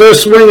ball because they're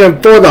swinging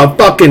for the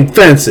fucking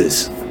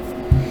fences?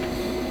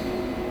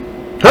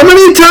 How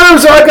many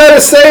times do I got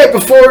to say it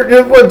before?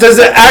 Does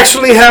it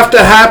actually have to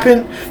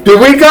happen? Do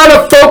we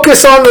got to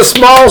focus on the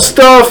small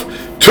stuff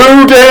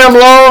too damn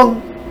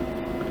long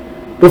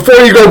before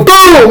you go,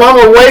 boom, I'm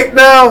awake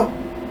now?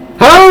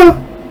 Huh?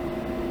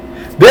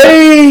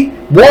 They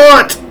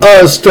want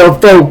us to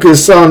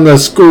focus on the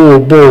school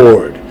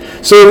board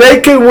so they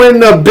can win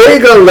the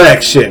big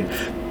election.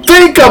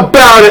 Think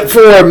about it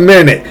for a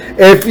minute.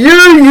 If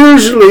you're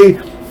usually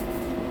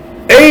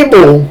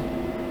able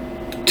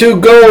to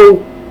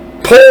go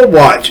poll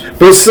watch,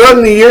 but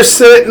suddenly you're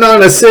sitting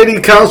on a city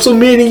council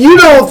meeting, you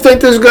don't think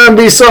there's going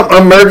to be some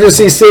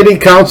emergency city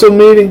council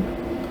meeting?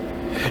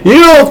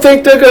 You don't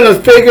think they're going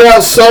to figure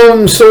out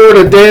some sort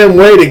of damn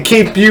way to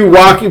keep you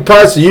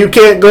occupied so you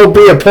can't go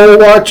be a poll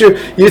watcher?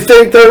 You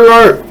think there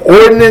are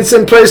ordinance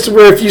in place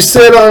where if you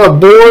sit on a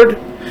board,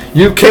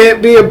 you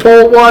can't be a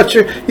poll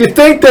watcher? You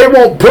think they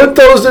won't put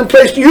those in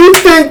place? You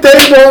think they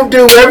won't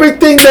do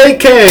everything they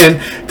can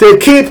to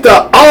keep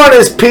the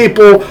honest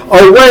people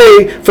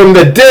away from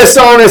the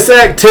dishonest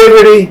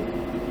activity?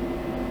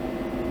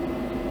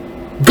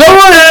 Go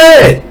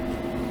ahead.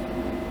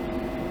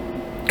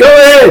 Go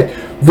ahead.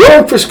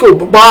 Run for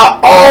school. By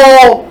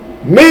all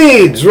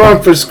means,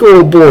 run for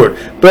school board.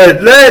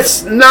 But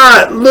let's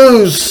not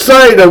lose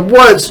sight of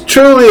what's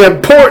truly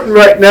important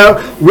right now.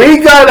 We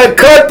gotta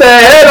cut the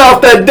head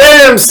off the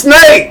damn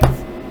snake.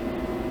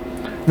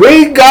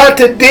 We got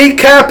to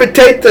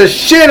decapitate the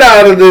shit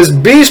out of this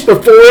beast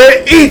before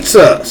it eats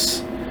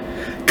us.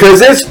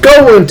 Because it's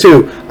going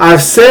to.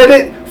 I've said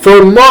it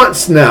for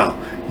months now.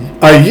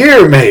 A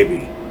year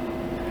maybe.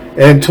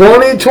 In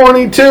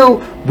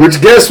 2022,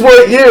 which guess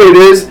what year it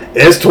is?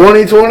 It's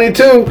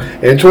 2022.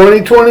 In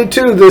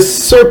 2022,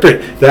 this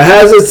serpent that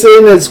has us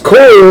in its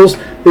coils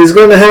is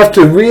going to have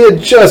to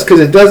readjust because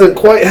it doesn't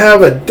quite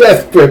have a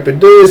death grip.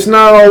 It's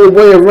not all the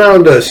way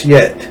around us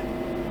yet.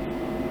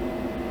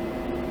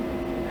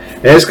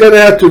 And it's going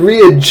to have to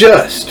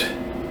readjust.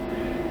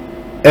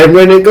 And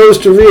when it goes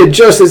to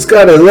readjust, it's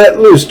got to let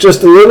loose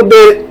just a little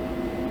bit.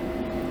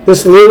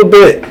 Just a little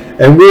bit.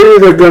 And we're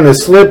either going to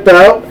slip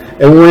out,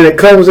 and when it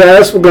comes at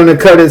us, we're going to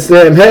cut its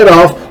damn head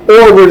off,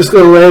 or we're just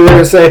going to lay there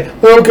and say,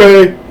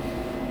 okay.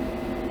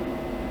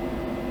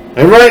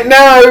 And right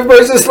now,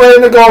 everybody's just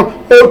laying there going,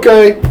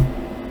 okay.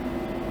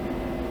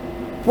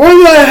 Where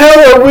the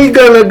hell are we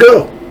going to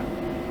go?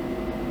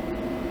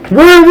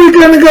 Where are we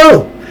going to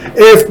go?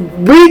 If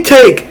we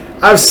take,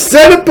 I've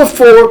said it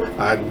before,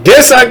 I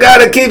guess I got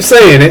to keep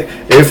saying it.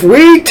 If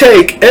we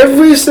take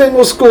every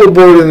single school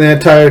board in the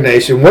entire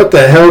nation, what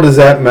the hell does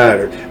that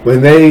matter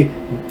when they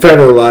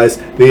federalize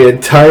the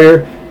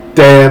entire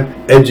damn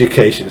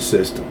education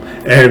system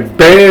and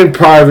ban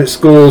private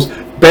schools,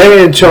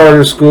 ban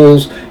charter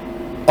schools,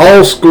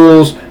 all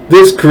schools,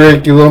 this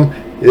curriculum?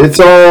 It's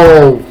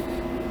all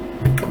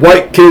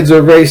white kids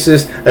are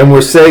racist and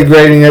we're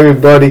segregating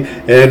everybody,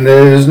 and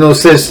there's no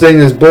such thing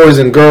as boys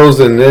and girls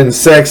and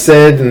sex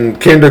ed and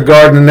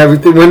kindergarten and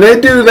everything. When they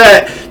do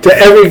that to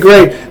every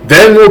grade,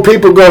 then will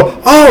people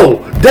go,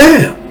 oh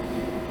damn,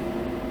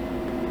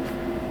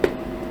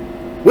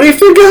 we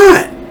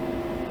forgot.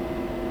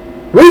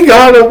 We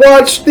gotta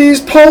watch these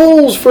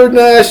polls for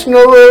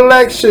national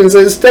elections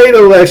and state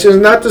elections,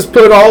 not just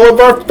put all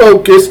of our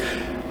focus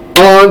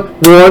on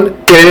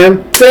one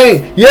damn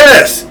thing.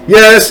 Yes,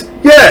 yes,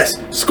 yes.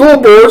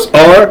 School boards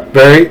are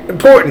very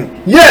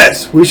important.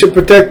 Yes, we should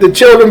protect the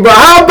children, but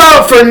how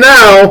about for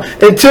now,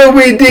 until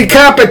we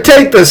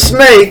decapitate the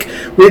snake,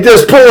 we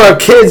just pull our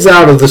kids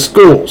out of the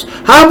schools?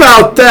 How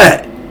about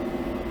that?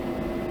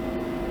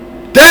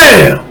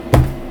 Damn!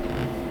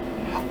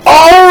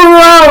 All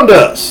around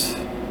us.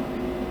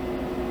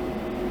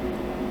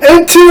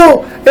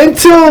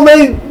 Until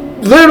they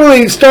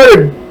literally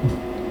started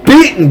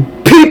beating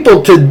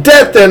people to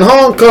death in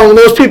Hong Kong.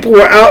 Those people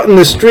were out in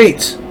the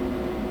streets.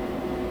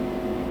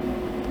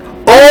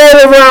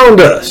 All around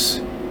us.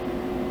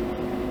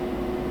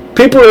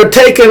 People are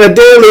taking a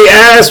daily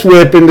ass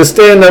whipping to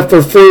stand up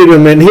for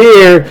freedom, and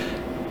here,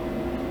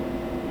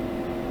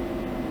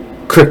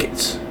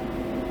 crickets.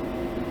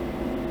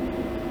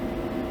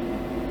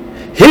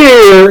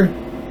 Here,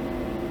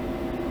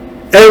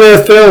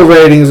 NFL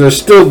ratings are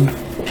still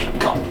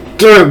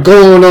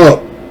going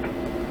up.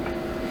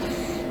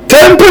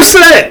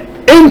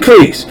 10%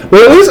 increase.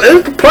 Well,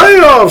 it's the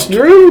playoffs,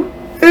 Drew.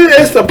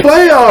 It's the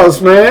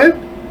playoffs, man.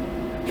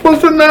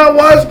 Supposed to not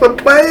watch the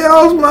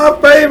playoffs? My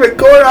favorite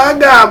quarter. I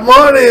got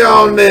money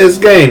on this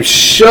game.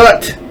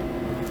 Shut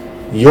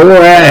your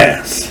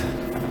ass.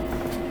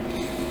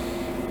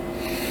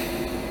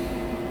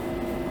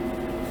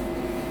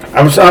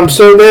 I'm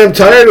so damn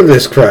tired of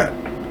this crap.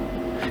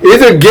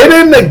 Either get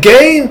in the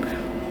game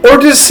or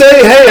just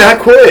say, hey, I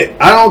quit.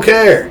 I don't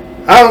care.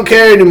 I don't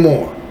care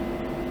anymore.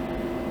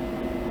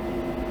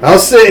 I'll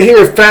sit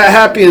here fat,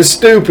 happy, and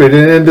stupid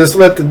and then just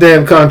let the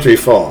damn country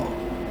fall.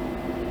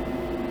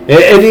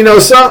 And you know,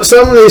 some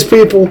of these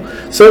people are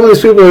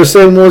the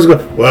same ones go,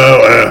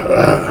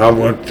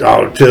 well,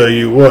 I'll tell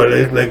you what,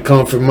 they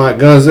come for my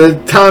guns. By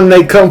the time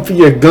they come for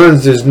your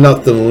guns, there's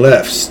nothing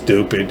left,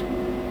 stupid.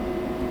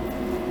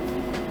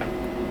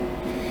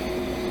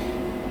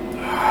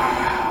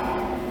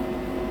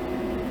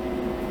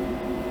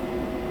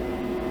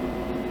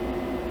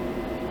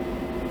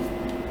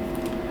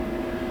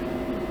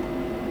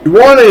 You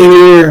want to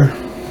hear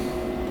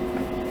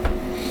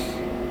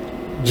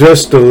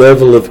just the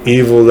level of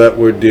evil that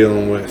we're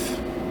dealing with.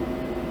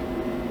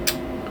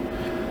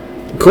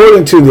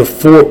 According to the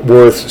Fort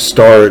Worth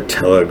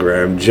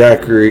Star-Telegram,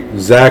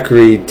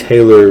 Zachary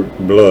Taylor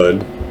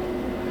Blood,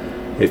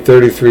 a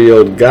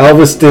 33-year-old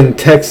Galveston,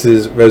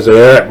 Texas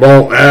resident, that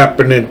won't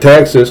happen in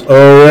Texas,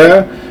 oh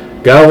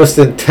yeah?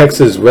 Galveston,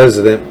 Texas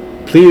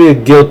resident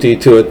pleaded guilty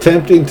to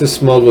attempting to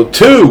smuggle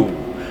 2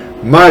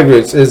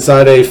 migrants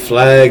inside a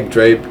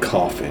flag-draped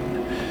coffin.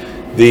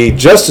 The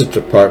Justice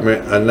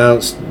Department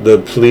announced the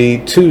plea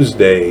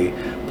Tuesday.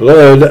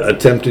 Blood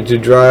attempted to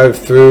drive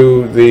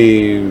through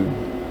the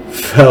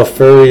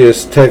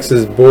Falfurrias,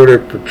 Texas Border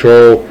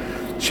Patrol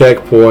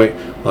checkpoint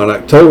on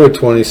October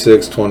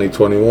 26,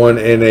 2021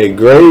 in a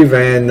gray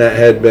van that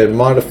had been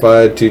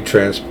modified to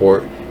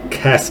transport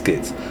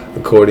caskets,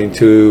 according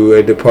to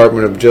a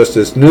Department of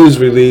Justice news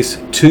release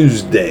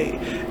Tuesday.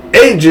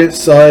 Agents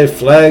saw a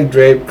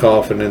flag-draped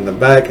coffin in the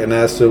back and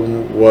asked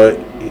him what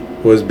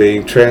was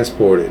being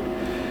transported.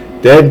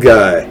 Dead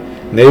guy,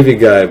 Navy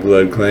guy,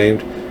 Blood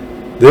claimed.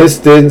 This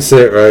didn't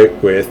sit right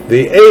with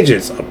the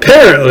agents.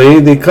 Apparently,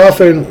 the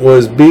coffin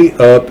was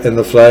beat up and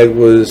the flag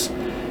was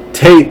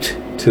taped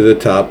to the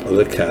top of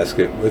the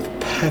casket with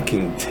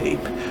packing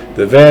tape.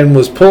 The van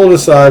was pulled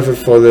aside for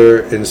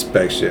further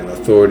inspection.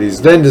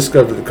 Authorities then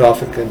discovered the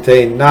coffin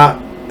contained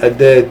not a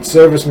dead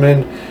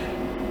serviceman,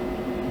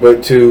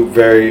 but 2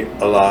 very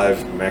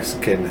alive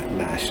Mexican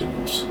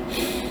nationals.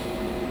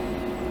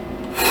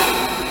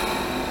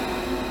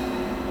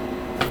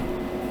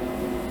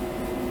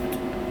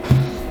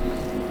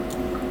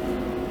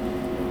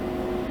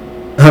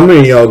 How many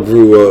of y'all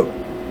grew up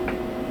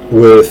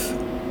with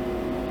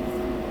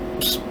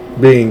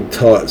being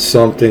taught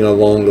something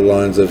along the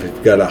lines of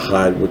you've got to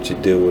hide what you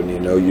do when you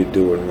know you're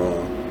doing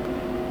wrong?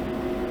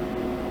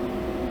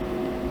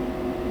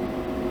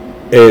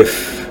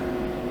 If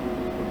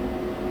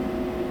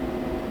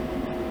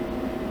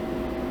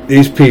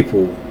these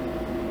people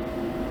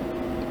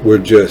were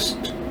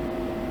just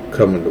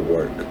coming to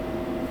work,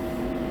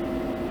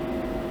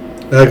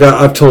 like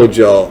I've told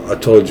y'all, I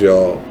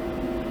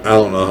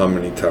don't know how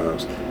many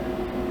times,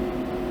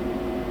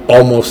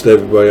 almost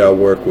everybody I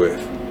work with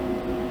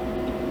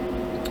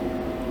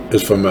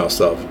is from El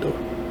Salvador.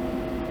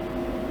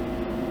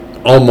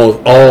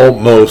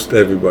 Almost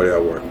everybody I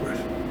work with.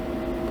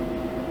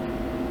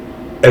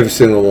 Every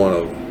single one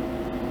of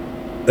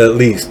them at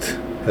least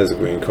has a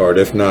green card,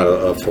 if not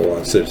a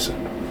full-on citizen.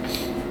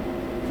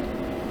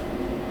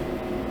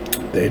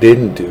 They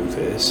didn't do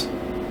this.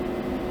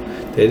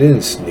 They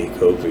didn't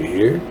sneak over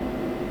here.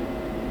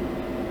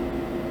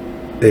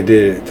 They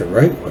did it the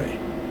right way.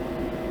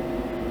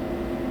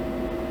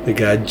 They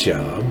got a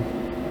job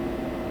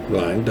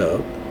lined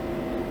up.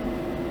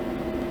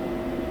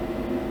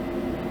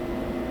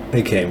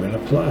 They came and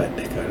applied.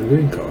 They got a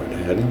green card.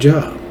 They had a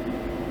job.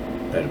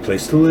 They had a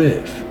place to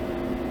live.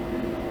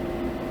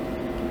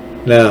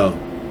 Now,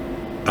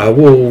 I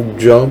will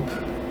jump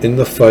in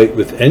the fight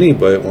with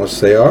anybody that wants to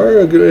say our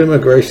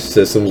immigration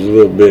system's a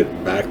little bit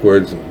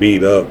backwards and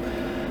beat up.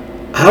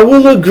 I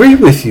will agree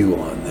with you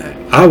on that.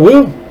 I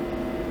will.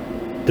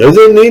 Does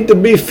it need to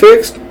be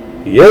fixed?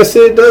 Yes,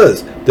 it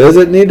does. Does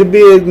it need to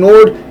be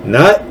ignored?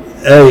 Not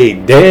a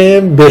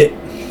damn bit.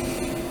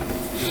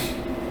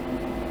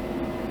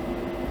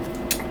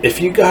 If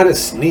you gotta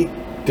sneak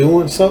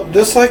doing something,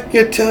 just like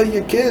you tell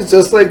your kids,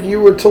 just like you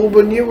were told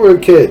when you were a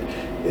kid,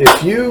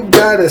 if you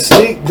gotta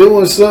sneak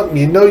doing something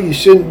you know you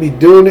shouldn't be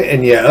doing it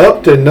and you're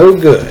up to no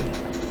good.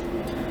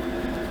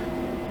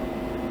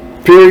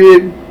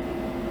 Period.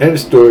 End of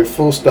story.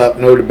 Full stop.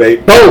 No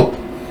debate. Boom.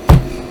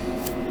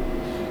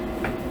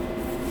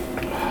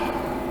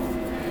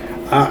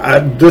 I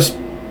just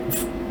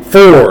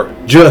for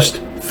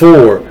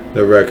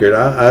the record,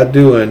 I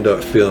do end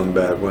up feeling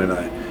bad when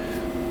I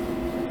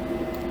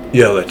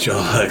yell at y'all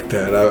like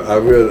that.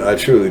 I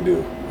truly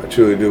do.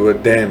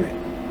 But damn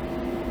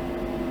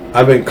it,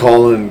 I've been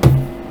calling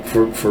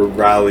for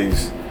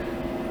rallies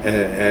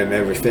and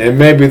everything, and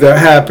maybe they're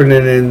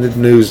happening and the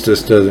news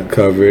just doesn't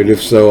cover it.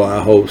 If so,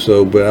 I hope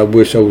so, but I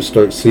wish I would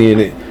start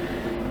seeing it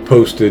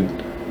posted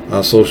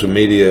on social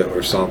media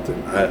or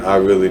something. I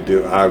really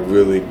do.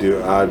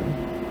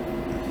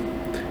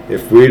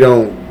 If we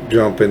don't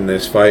jump in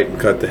this fight and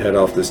cut the head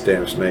off this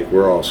damn snake,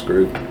 we're all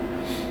screwed.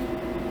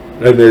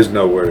 And there's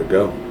nowhere to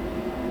go.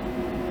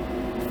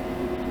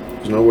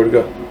 There's nowhere to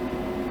go.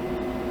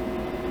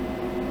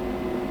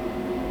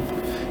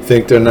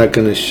 Think they're not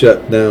going to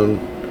shut down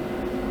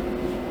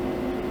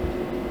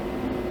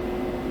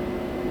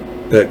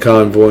that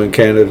convoy in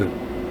Canada?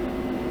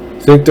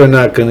 Think they're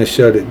not going to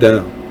shut it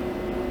down?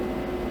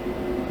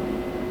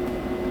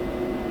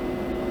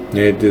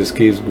 It just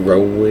keeps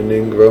growing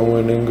and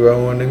growing and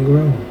growing and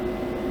growing.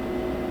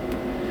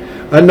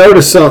 I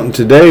noticed something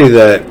today,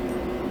 that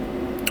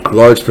a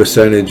large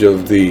percentage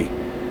of the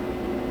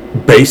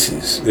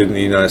bases in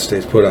the United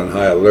States put on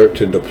high alert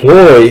to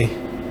deploy.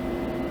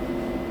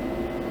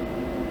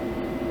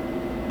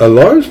 A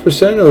large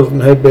percent of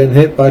them had been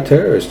hit by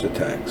terrorist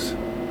attacks.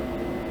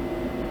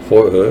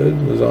 Fort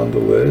Hood was on the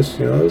list.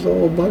 You know, there's a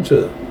whole bunch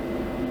of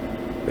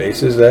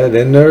Bases that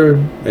in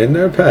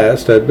their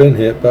past had been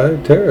hit by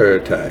terror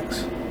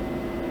attacks.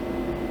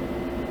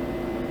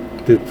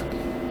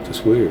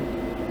 Just weird.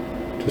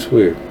 Just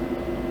weird.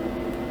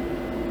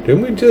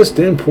 Didn't we just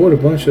import a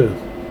bunch of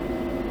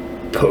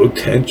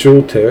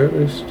potential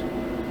terrorists?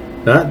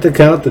 Not to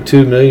count the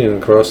 2 million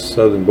across the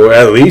southern border.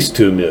 At least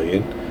 2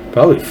 million.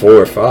 Probably 4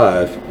 or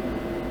 5.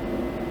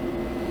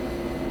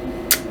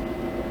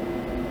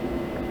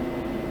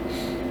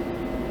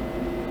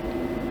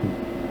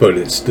 But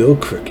it's still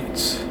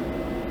crickets.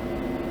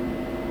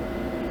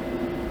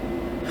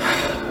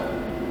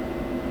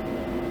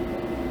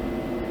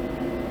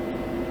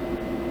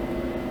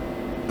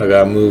 I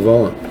gotta move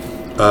on.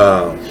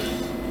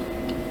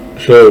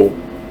 So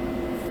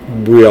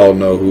we all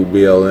know who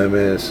BLM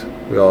is.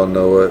 We all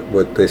know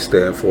what they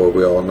stand for.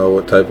 We all know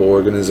what type of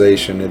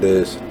organization it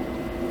is.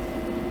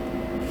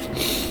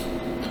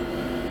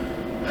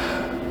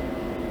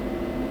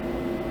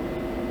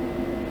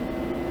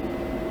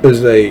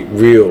 Is a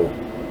real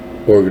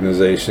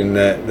organization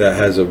that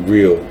has a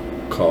real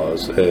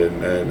cause,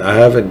 and I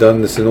haven't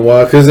done this in a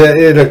while because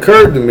it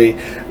occurred to me.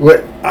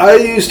 What I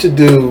used to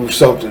do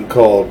something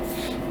called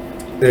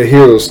a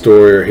hero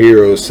story or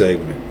hero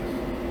segment,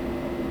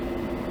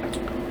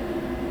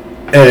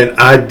 and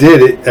I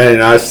did it,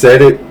 and I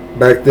said it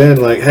back then,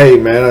 like, hey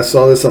man, I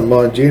saw this on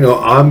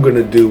Bongino, I'm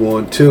gonna do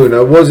one too. And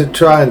I wasn't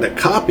trying to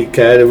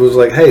copycat. It was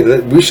like, hey,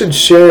 we should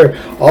share.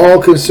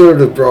 All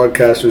conservative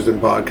broadcasters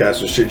and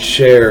podcasters should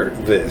share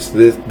this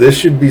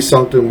should be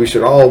something we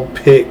should all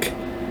pick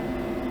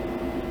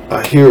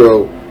a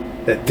hero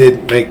that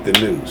didn't make the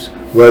news,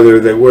 whether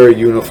they wear a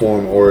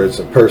uniform or it's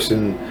a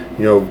person,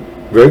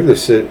 regular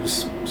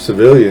citizens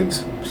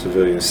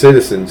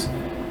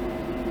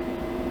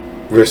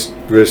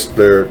risk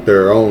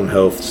their own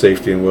health,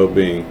 safety, and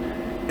well-being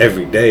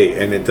every day,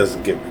 and it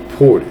doesn't get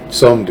reported.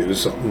 Some do,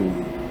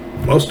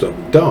 most of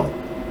them don't.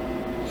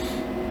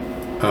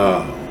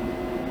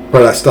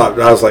 But I stopped.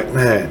 I was like,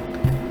 man,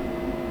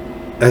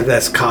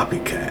 that's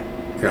copycat.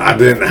 I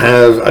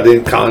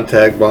didn't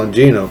contact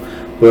Bongino,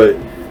 but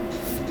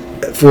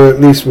for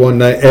at least one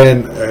night,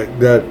 and I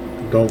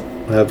don't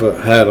have a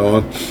hat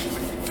on.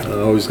 I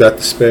always got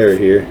the spare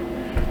here.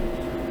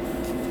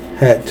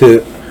 Hat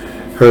tip.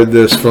 Heard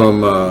this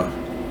from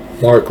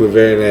Mark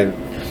Levin, and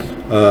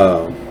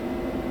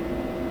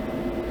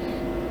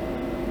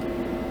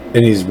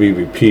it needs to be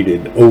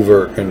repeated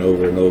over and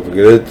over and over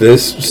again.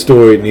 This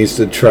story needs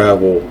to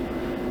travel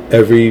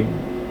every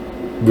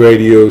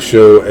radio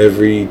show,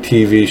 every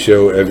TV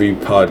show, every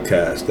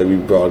podcast, every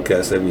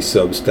broadcast, every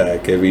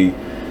Substack, every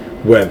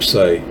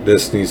website.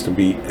 This needs to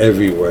be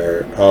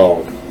everywhere.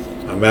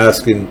 I'm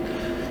asking,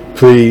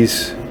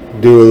 please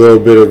do a little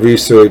bit of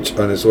research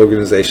on this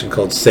organization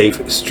called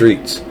Safe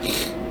Streets.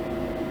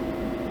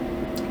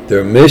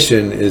 Their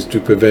mission is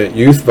to prevent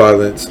youth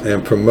violence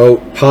and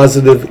promote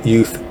positive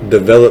youth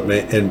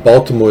development in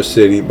Baltimore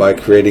City by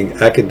creating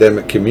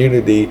academic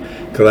community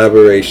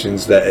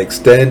collaborations that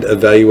extend,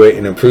 evaluate,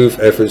 and improve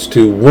efforts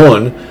to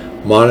 1.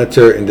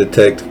 Monitor and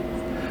detect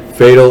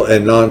fatal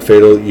and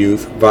non-fatal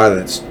youth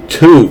violence.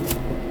 2.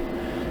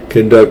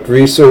 Conduct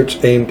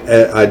research aimed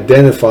at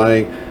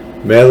identifying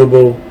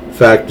malleable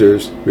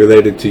factors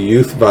related to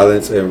youth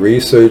violence and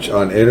research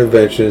on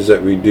interventions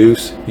that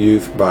reduce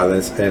youth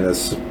violence and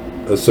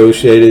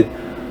associated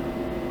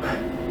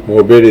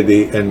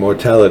morbidity and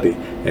mortality.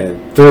 And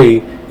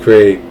 3,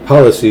 create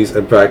policies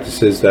and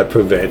practices that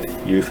prevent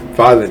youth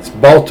violence.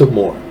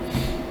 Baltimore.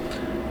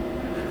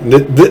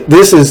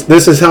 This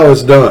is how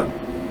it's done.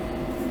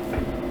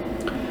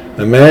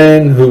 A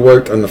man who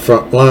worked on the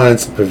front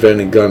lines of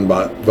preventing gun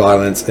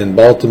violence in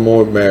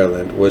Baltimore,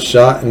 Maryland, was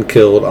shot and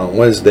killed on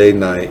Wednesday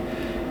night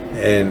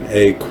in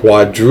a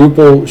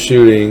quadruple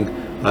shooting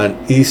on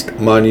East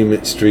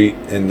Monument Street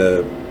in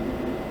the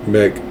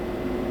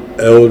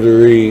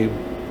McElderry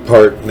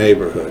Park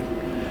neighborhood.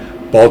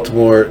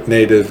 Baltimore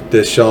native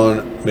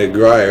Deshaun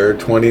McGuire,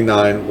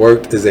 29,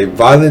 worked as a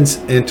violence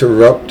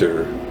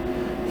interrupter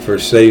for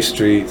Safe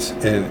Streets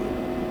and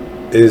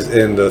is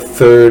the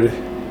third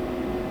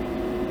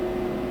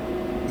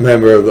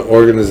member of the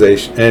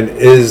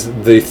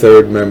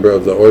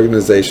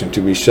organization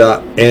to be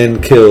shot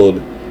and killed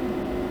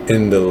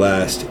in the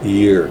last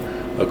year.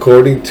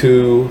 According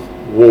to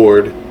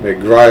Ward,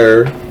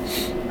 McGuire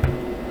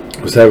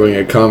was having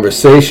a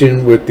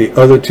conversation with the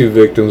other 2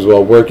 victims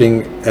while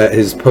working at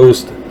his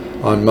post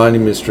on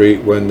Monument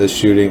Street when the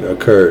shooting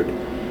occurred.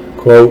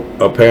 Quote,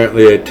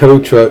 apparently a tow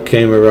truck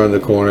came around the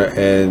corner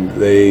and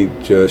they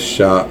just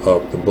shot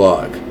up the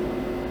block,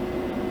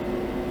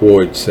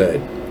 Ward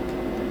said.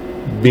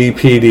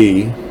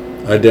 BPD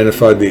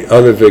identified the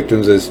other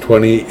victims as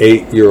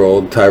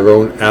 28-year-old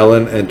Tyrone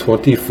Allen and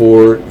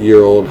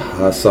 24-year-old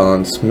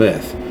Hassan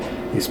Smith.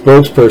 A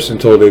spokesperson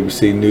told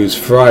ABC News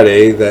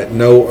Friday that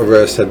no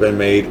arrests have been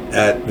made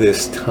at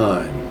this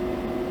time.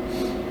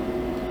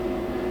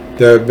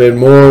 There have been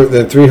more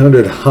than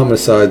 300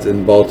 homicides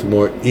in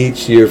Baltimore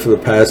each year for the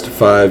past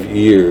 5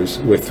 years,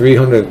 with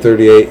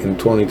 338 in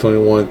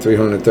 2021,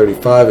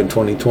 335 in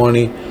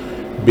 2020,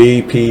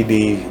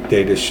 BPD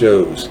data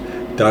shows.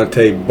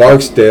 Dante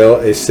Barksdale,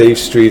 a Safe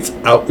Streets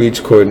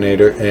outreach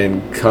coordinator,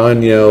 and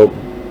Kanyel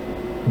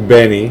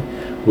Benny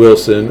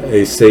Wilson,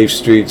 a Safe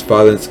Streets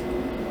violence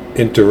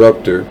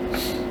interrupter,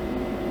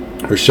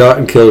 were shot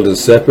and killed in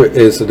separate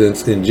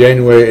incidents in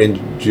January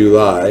and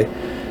July,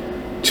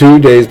 2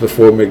 days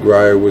before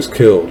McGuire was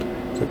killed.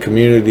 The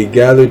community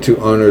gathered to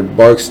honor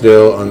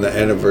Barksdale on the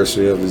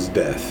anniversary of his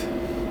death.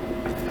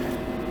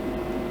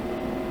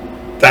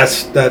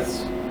 That's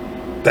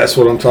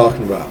what I'm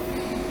talking about.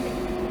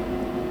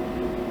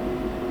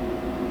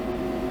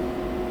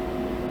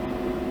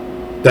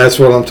 That's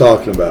what I'm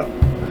talking about.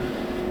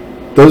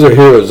 Those are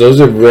heroes. Those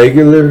are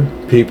regular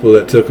people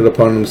that took it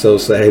upon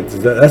themselves to say, hey,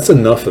 that's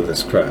enough of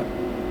this crap.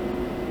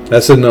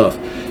 That's enough.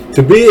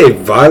 To be a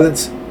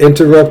violence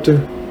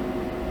interrupter,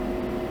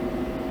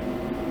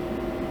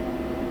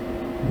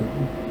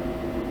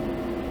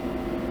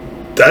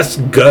 that's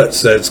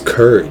guts, that's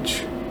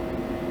courage.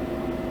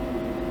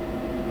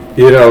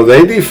 You know,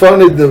 they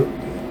defunded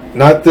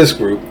not this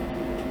group,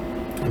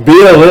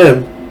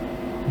 BLM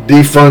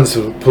defunds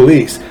the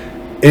police,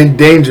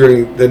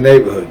 endangering the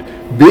neighborhood.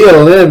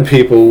 BLM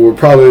people were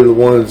probably the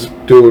ones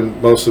doing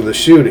most of the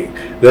shooting.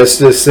 Let's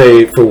just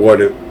say it for what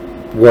it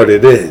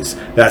is.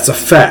 That's a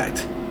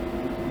fact.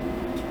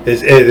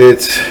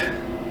 It's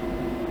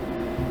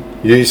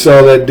you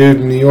saw that dude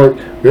in New York.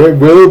 There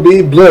will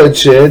be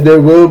bloodshed. There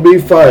will be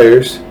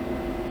fires.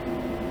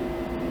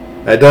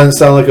 That doesn't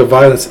sound like a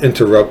violence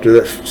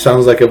interrupter. That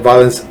sounds like a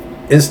violence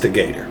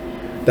instigator.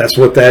 That's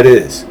what that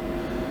is.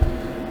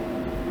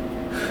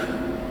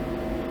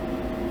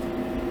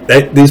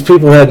 These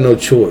people had no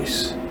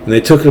choice, and they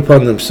took it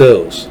upon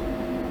themselves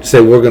to say,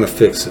 we're going to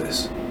fix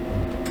this.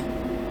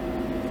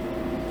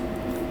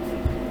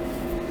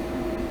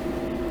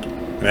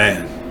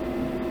 Man.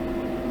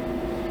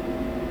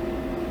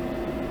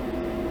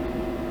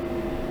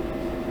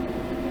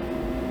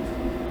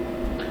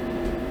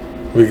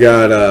 We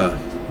got,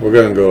 we're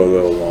going to go a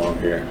little long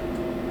here.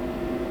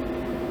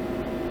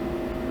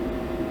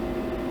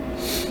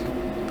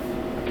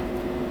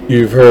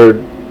 You've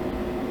heard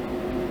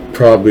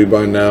probably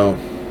by now,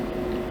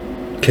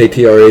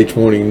 KTRH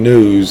Morning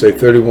News, a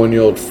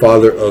 31-year-old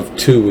father of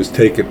two was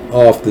taken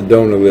off the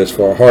donor list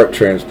for a heart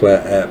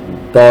transplant at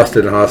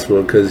Boston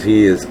Hospital because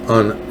he is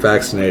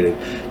unvaccinated.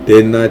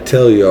 Didn't I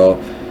tell y'all,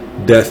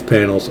 death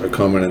panels are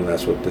coming, and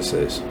that's what this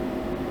is.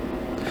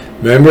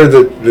 Remember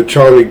the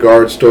Charlie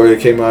Gard story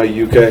that came out of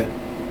UK?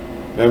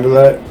 Remember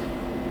that?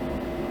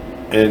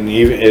 And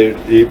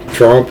even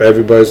Trump,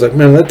 everybody's like,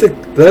 man, let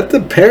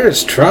the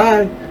parents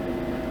try.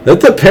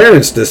 Let the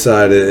parents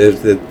decide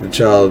if the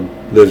child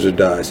lives or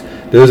dies.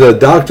 There's a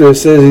doctor that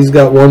says he's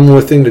got one more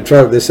thing to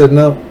try. They said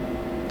no.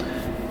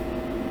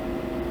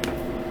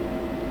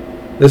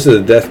 This is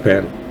a death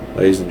panel,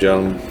 ladies and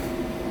gentlemen.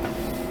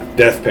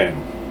 Death panel.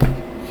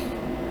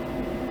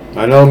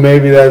 I know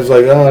maybe that's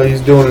like, oh, he's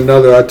doing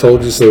another I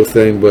told you so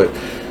thing, but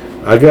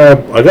I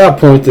gotta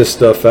point this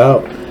stuff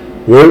out.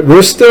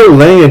 We're still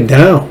laying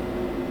down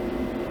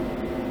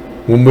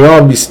when we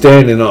all be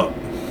standing up.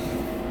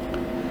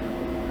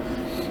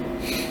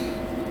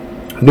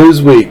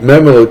 Newsweek,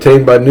 memo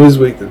obtained by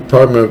Newsweek, the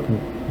Department of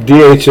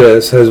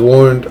DHS has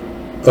warned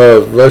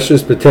of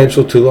Russia's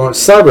potential to launch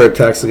cyber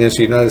attacks against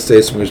the United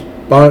States in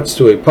response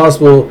to a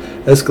possible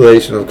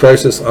escalation of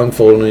crisis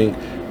unfolding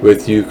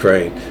with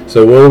Ukraine.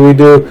 So what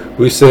do?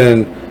 We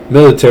send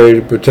military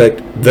to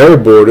protect their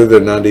border. They're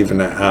not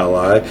even an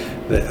ally.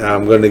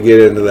 I'm going to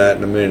get into that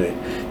in a minute.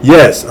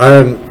 Yes,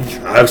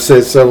 I've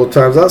said several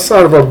times,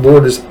 outside of our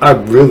borders, I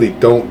really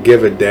don't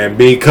give a damn,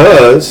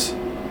 because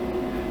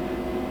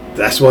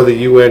that's why the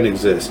UN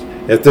exists.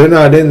 If they're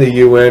not in the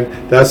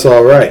UN, that's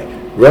all right.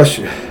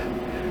 Russia,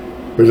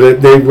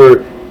 they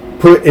were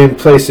put in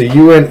place. The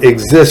UN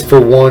exists for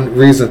one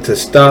reason: to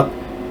stop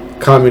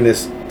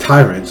communist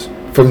tyrants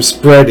from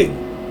spreading.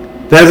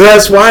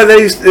 That's why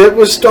it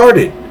was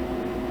started.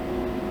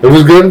 It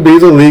was going to be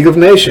the League of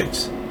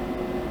Nations,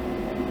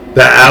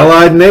 the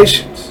Allied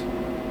Nations.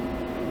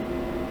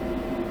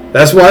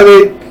 That's why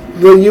the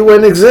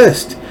UN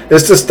exists.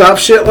 It's to stop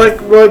shit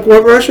like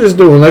what Russia's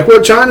doing, like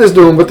what China's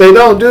doing, but they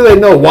don't do. They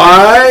know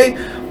why?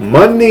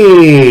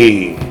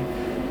 Money.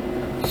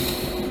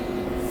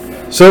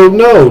 So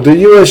no, the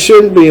U.S.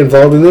 shouldn't be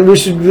involved, and then we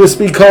should just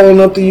be calling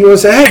up the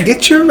U.S. and say, hey,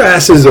 get your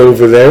asses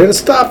over there and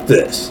stop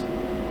this.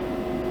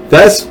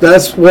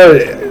 That's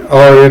what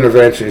our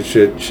intervention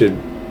should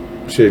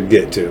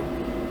get to.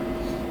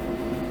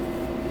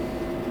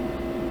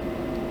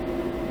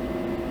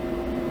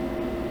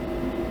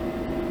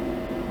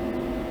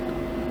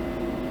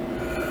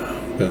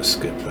 I'm going to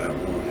skip that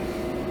one.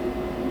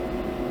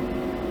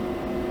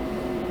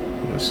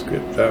 I'm going to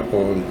skip that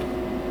one.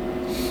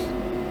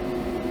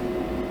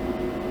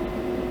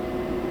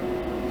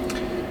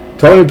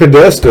 Tony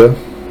Podesta,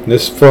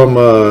 this is from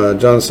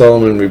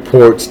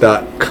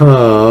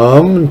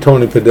JohnSolomonReports.com.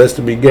 Tony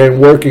Podesta began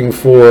working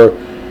for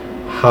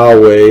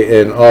Huawei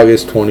in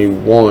August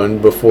 21.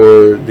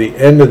 Before the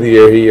end of the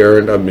year, he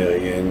earned $1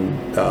 million.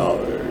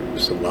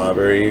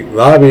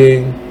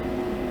 Lobbying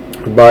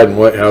the Biden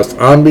White House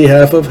on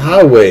behalf of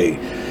Huawei.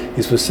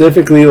 He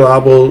specifically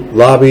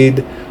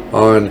lobbied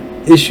on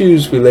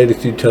issues related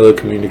to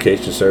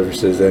telecommunication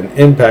services and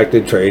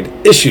impacted trade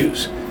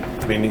issues,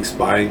 meaning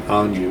spying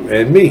on you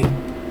and me.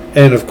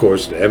 And of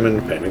course, them and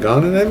the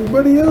Pentagon and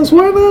everybody else.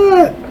 Why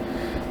not?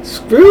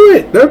 Screw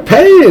it. They're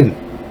paying.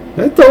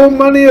 They're throwing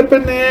money up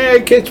in the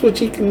air. Catch what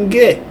you can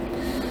get.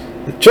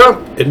 The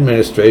Trump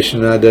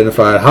administration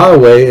identified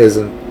Huawei as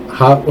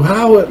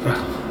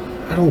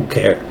I don't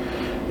care,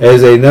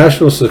 as a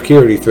national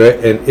security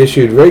threat and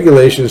issued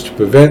regulations to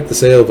prevent the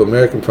sale of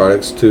American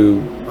products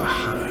to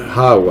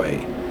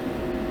Huawei.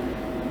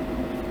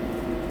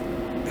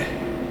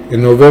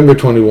 In November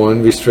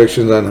 21,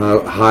 restrictions on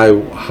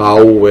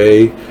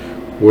Huawei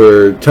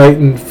were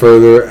tightened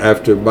further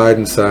after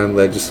Biden signed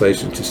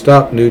legislation to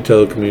stop new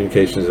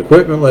telecommunications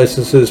equipment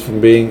licenses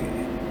from being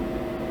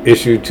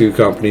issued to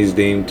companies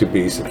deemed to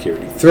be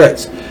security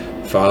threats.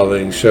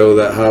 Filings show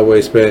that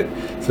Huawei spent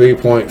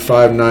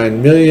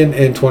 $3.59 million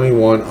in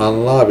 21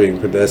 on lobbying.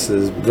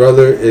 Podesta's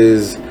brother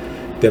is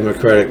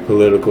Democratic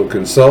political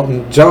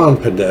consultant John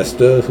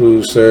Podesta,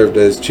 who served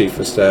as chief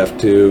of staff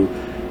to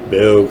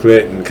Bill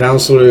Clinton,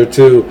 counselor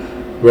to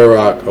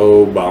Barack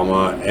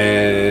Obama,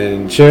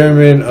 and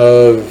chairman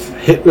of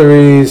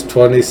Hillary's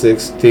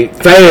 2016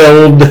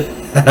 failed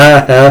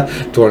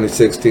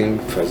 2016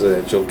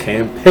 presidential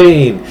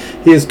campaign.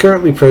 He is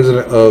currently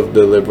president of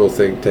the liberal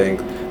think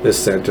tank, the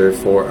Center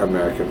for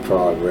American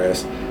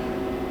Progress,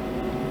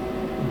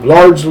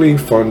 largely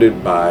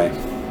funded by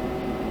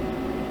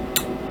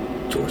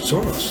George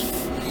Soros.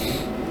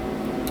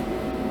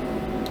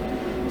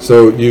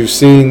 So you've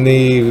seen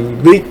the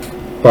leaked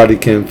body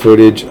cam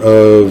footage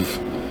of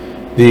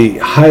the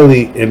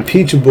highly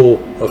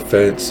impeachable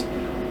offense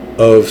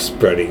of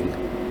spreading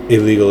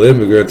illegal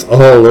immigrants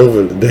all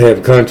over the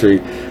damn country.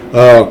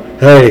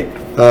 Hey,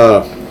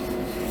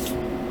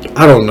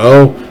 I don't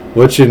know,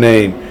 what's your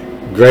name?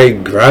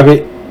 Greg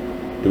Grabbit?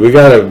 Do we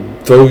gotta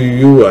throw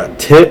you a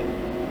tip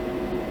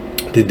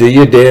to do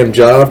your damn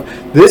job?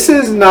 This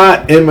is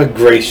not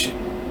immigration.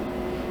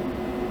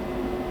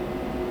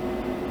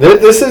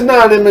 This is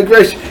not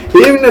immigration.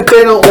 Even if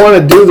they don't want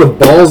to do the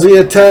ballsy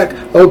attack,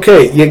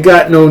 okay, you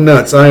got no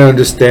nuts. I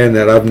understand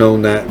that. I've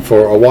known that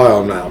for a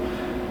while now.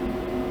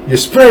 You're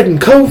spreading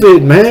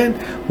COVID, man.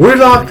 We're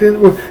locked in.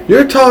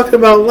 You're talking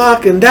about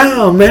locking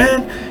down,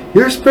 man.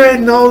 You're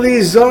spreading all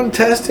these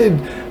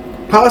untested,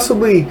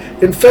 possibly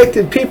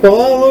infected people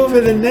all over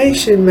the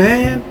nation,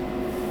 man.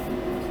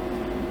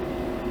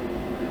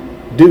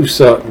 Do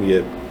something,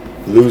 you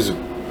loser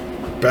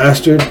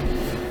bastard.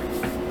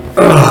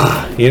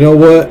 You know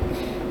what?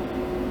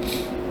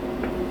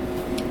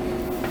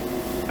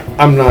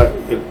 I'm gonna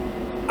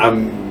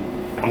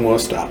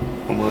stop.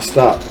 I'm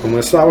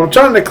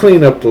trying to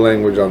clean up the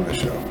language on the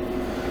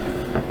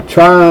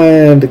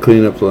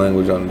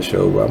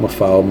show. But I'm a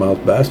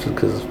foul-mouthed bastard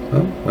because,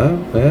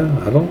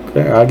 I don't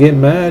care. I get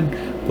mad.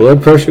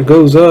 Blood pressure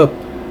goes up.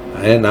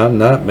 And I'm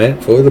not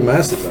meant for the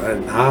masses.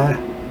 And I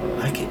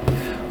like it.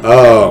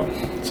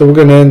 So we're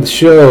going to end the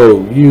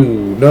show. You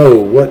know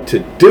what to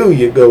do.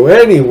 You go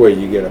anywhere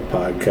you get a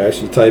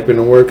podcast. You type in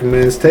a working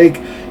man's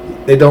take.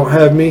 They don't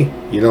have me.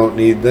 You don't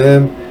need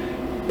them.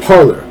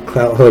 Parler,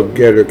 Clout Hub,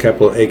 Getter,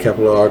 capital A,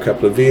 capital R,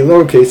 capital V,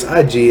 lowercase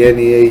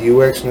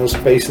IGNEAUX, no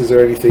spaces or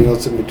anything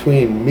else in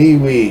between.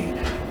 MeWe,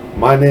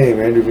 my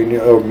name, Andrew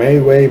Vigneault, or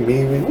Mayway,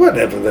 MeWe,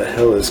 whatever the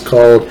hell it's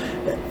called,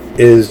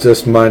 is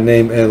just my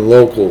name, and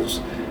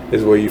Locals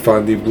is where you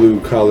find the Blue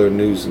Collar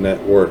News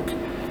Network.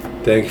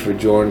 Thank you for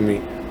joining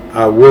me.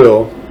 I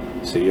will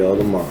see y'all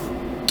tomorrow.